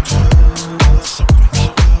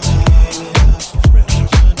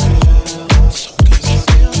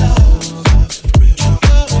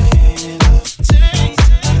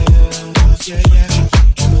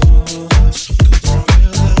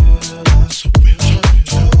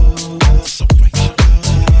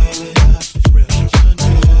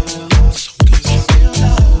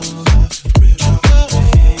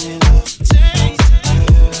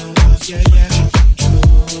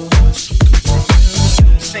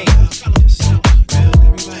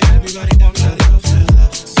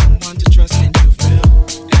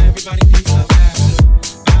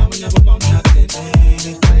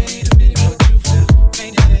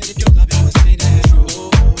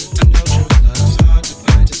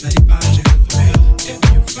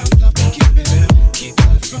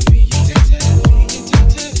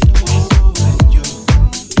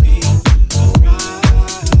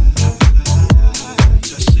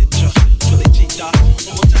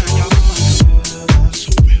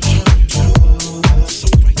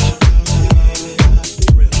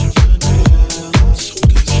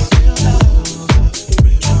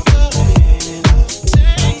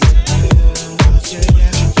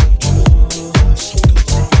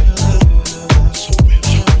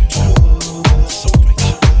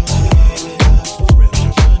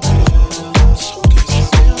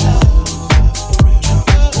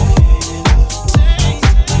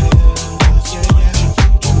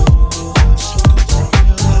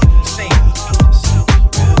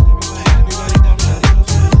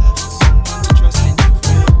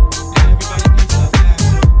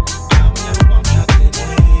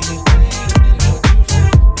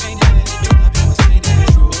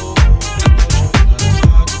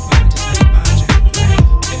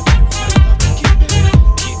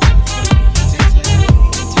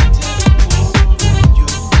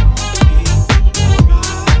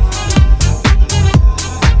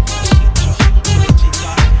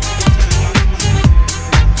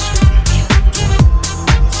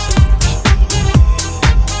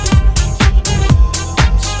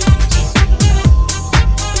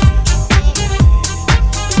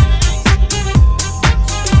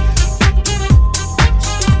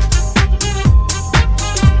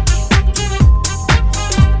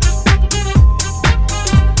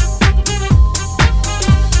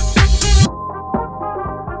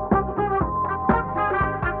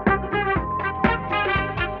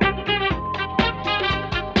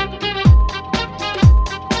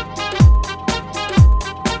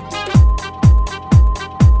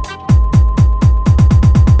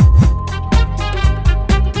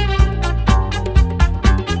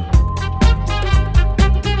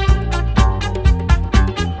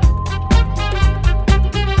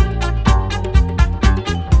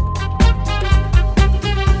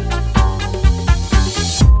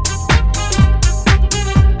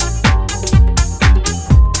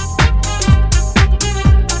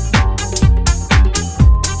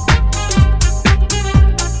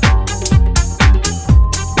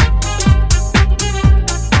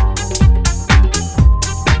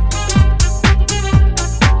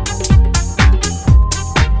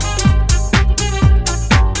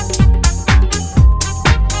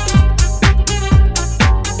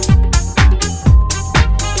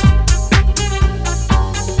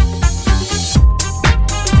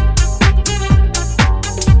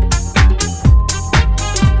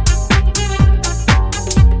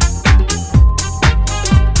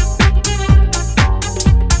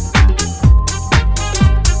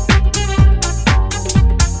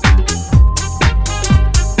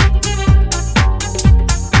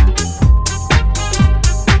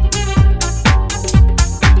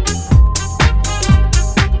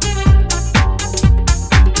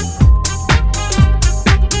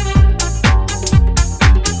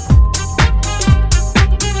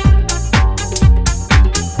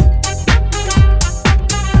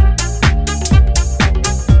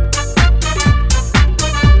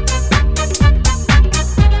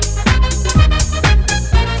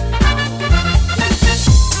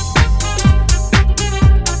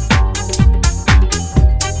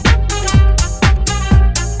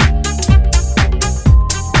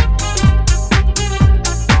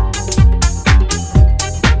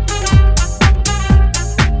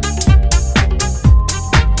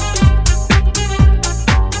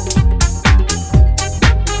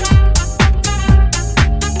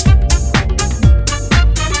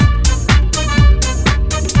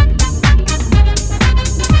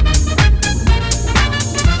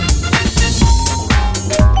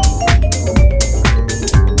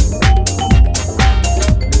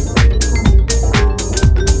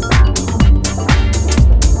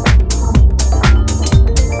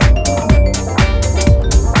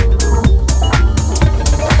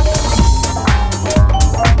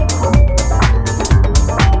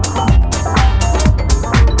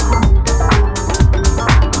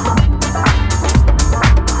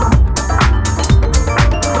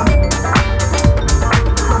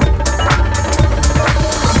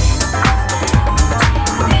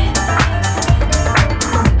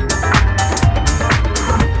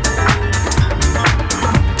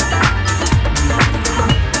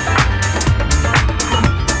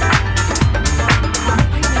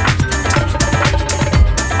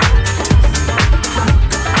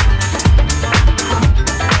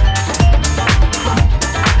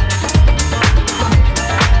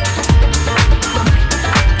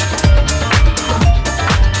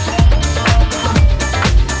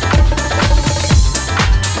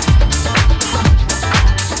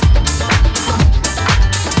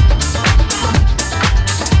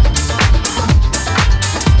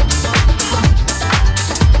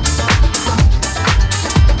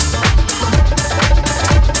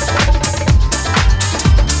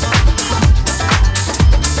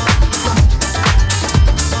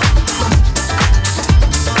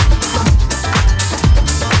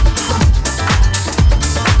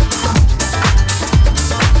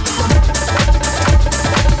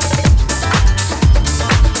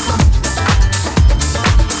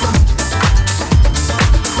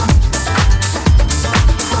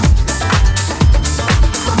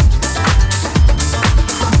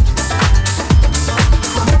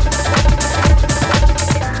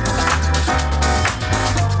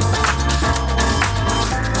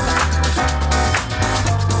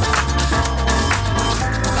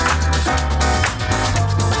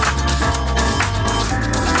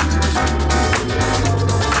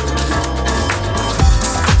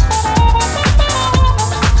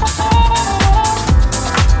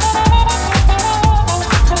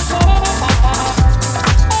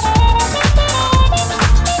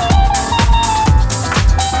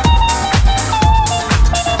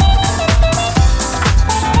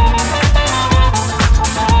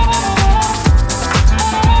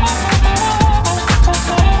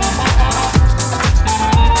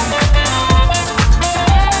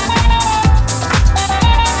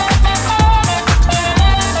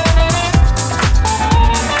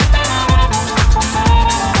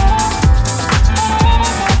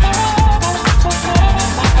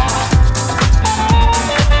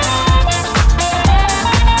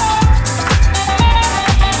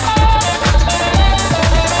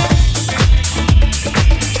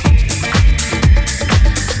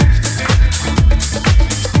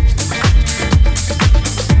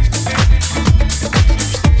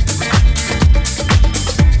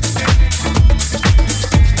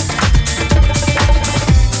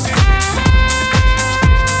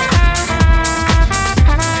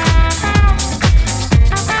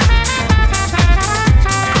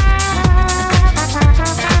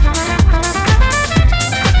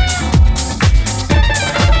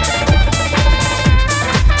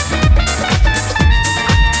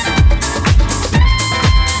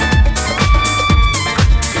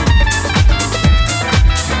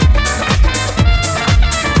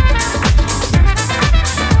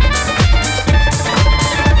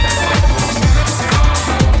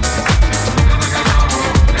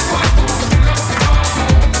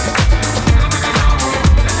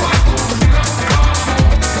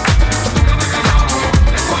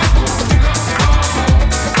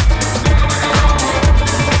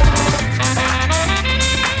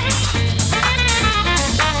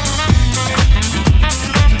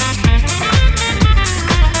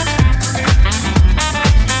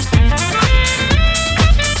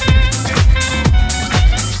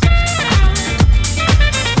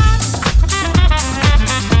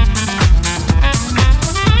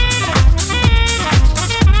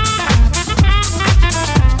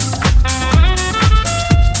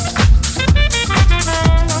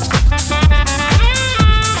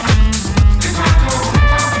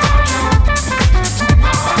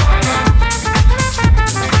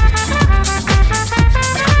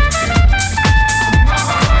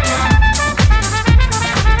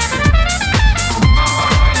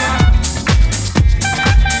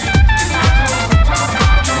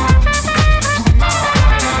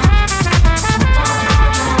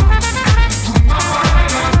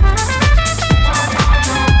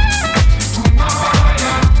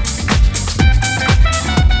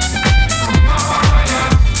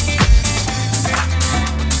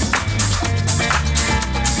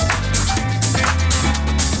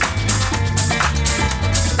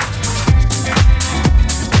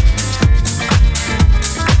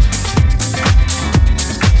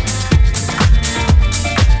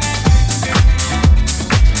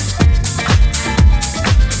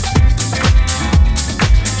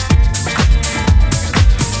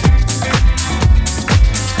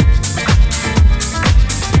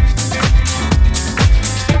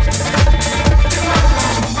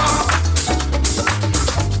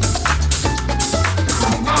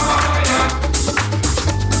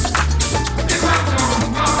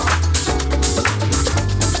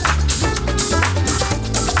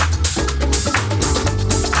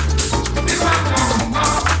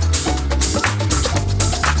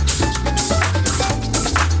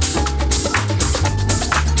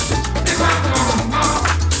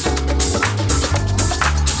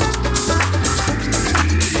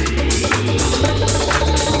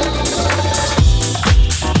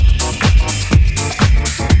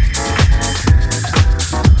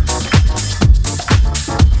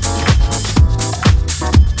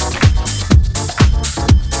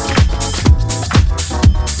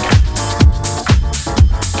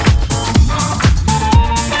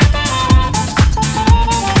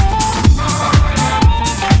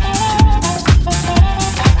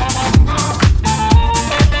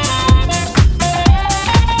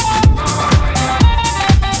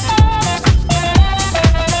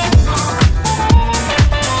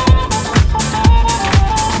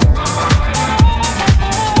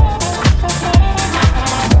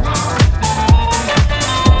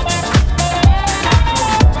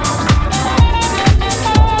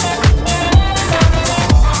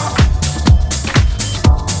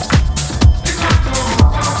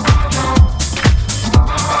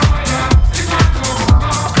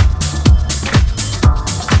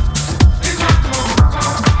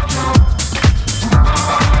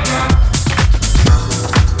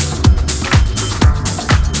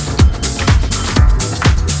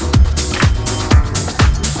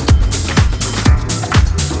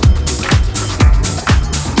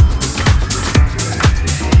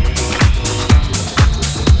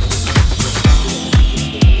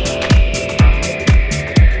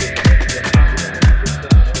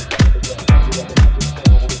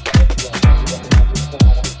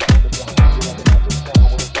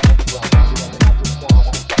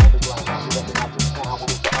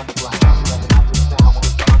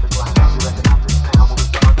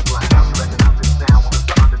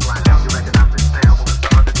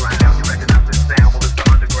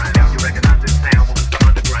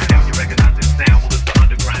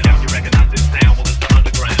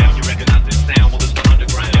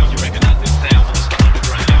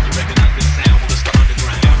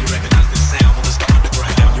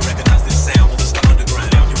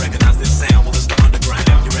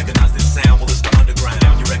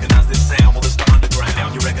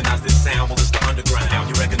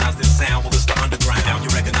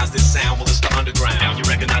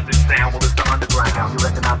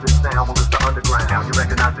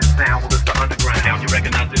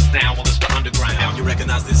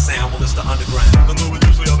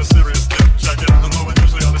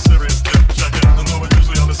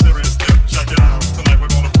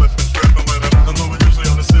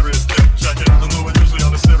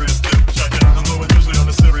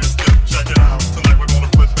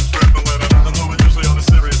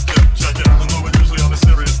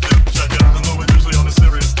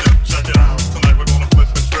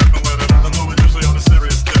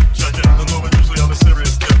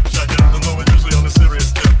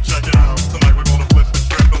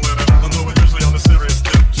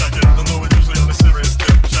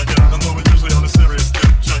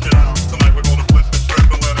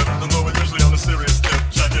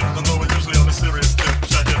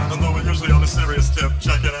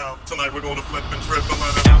 Tonight we're gonna flip and trip and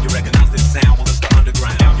let it out. You recognize this sound? Well, it's the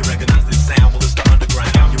underground. You recognize this sound? Well, it's the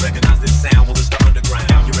underground. You recognize this sound? Well, it's the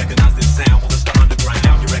underground. You recognize this sound? Well, it's the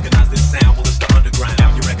underground. You recognize this sound? Well, it's the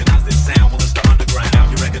underground. You recognize this sound? Well, it's the underground.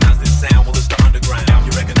 You recognize this sound? Well, it's the underground. You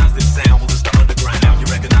recognize this sound? Well, it's the underground. You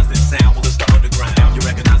recognize this sound? Well, it's the underground. You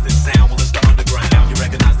recognize this sound? Well, it's the underground. You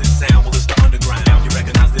recognize this sound? Well, it's the underground. You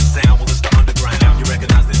recognize this sound? Well, it's the underground. You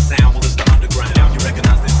recognize this sound? Well, it's the underground. You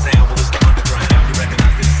recognize this sound? Well, it's the underground. You recognize this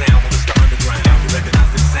sound? Well, it's the underground. You recognize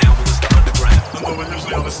this sound? Well, it's the underground. I know we're usually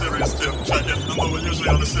on a serious tip, check it. I know we're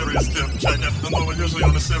usually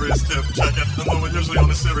on a serious tip, check it. I know we're usually on a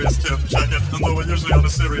serious tip, check it. I know we're usually on a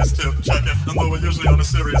serious tip, check it. I know we're usually on a serious tip, check it. I know we're usually on a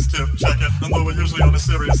serious tip, check it. I know we're usually on a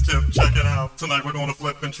serious tip, check it out. Tonight we're gonna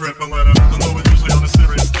flip and trip and let it. I know we're usually on a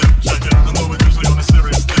serious tip, check it. I know we're usually on a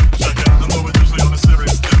serious tip, check it. I know we're usually on a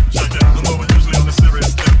serious tip, check it. I know we're usually on a serious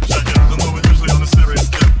tip, check it. I know we're usually on a serious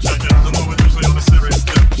tip, check it. I know we're usually on a serious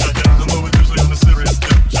tip, check it. I know we're usually on a serious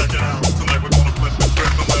tip, check it out. Tonight we're gonna flip and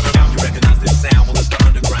trip and let it out. You recognize this sound? Well, it's the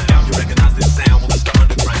underground. You recognize this sound? Well, it's the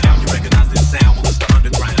underground. You recognize this sound? Well, it's the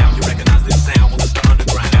underground. You recognize this sound? Well, it's the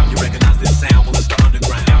underground. You recognize this sound? Well, it's the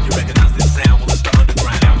underground. You recognize this sound? Well, it's the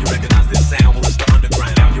underground. You recognize this sound? Well, it's the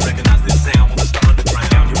underground. You recognize this sound? Well, it's the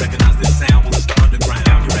underground. You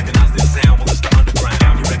recognize this sound? Well, it's the underground. You recognize this sound? Well, it's the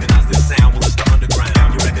underground. You recognize this sound? Well, it's the underground. You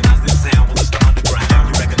recognize this sound? Well, it's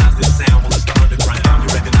the underground. You recognize this sound? Well, it's the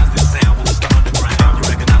underground. You recognize this sound? Well, it's the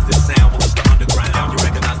underground. You recognize this sound? Well, it's the underground. You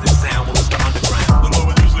recognize this sound? Well, it's the underground. I know we're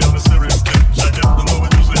usually on a serious tip, check it. I know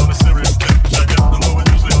we're usually on a serious tip, check it. I know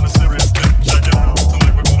we're usually on a serious tip, check it.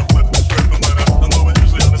 Tonight we're gonna flip and trip and let it. I know we're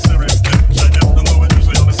usually on a serious tip, check it. I know we're usually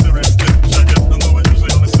on a serious tip, check it. I know we're usually on a serious tip, check it. Tonight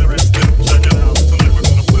we're gonna flip and trip and let it. I know we're usually on a serious tip, check it. I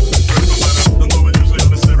know we're usually on a serious tip, check it. I know we're usually on a serious tip, check it.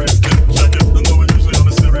 Tonight we're gonna flip and trip and let it.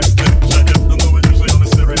 I know we're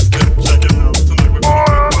usually on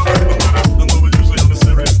a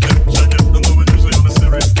serious tip, check it. I know we're usually on a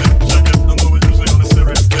serious tip, check it. I know we're usually on a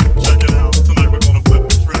serious tip, check it out. Tonight we're gonna flip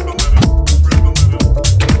and trip and let it. Trip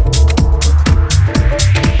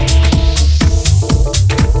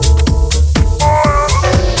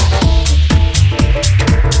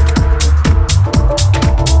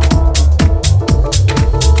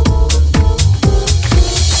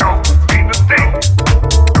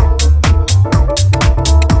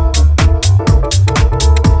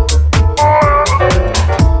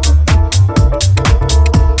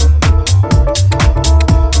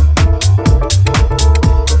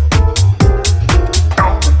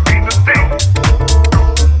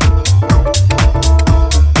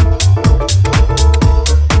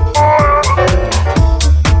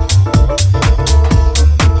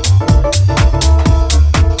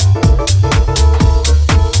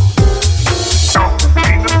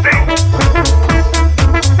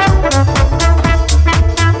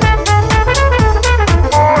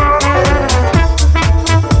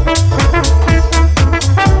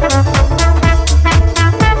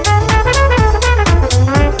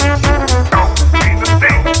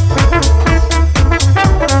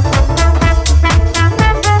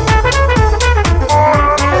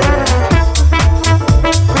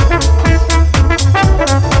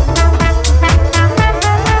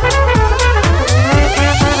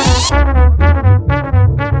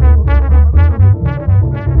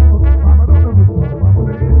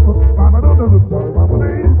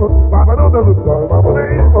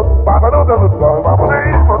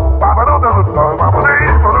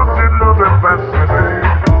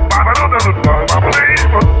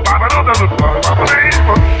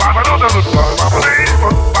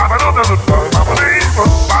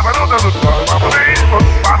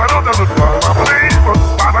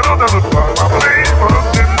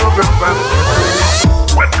and let it.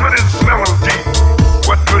 What good is melody?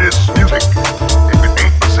 What good is music if it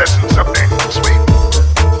ain't possessing something sweet?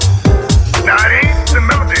 Now it ain't the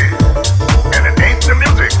melody and it ain't the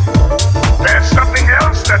music. There's something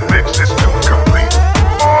else that makes this tune complete.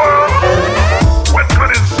 What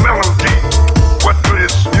good is melody? What good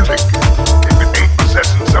is music if it ain't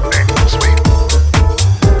possessing something sweet?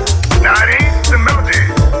 Now it ain't the melody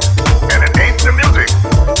and it ain't the music.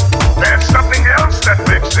 There's something else that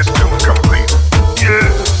makes this tune complete. Yeah,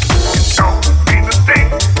 it don't mean a thing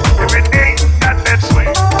if it ain't got that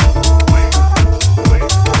swing.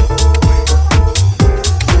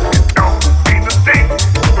 It don't mean a thing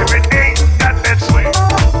if it ain't got that swing.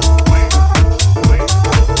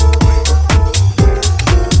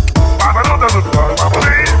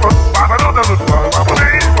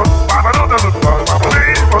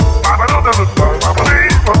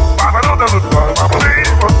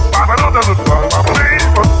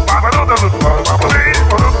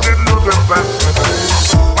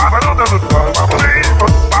 Baba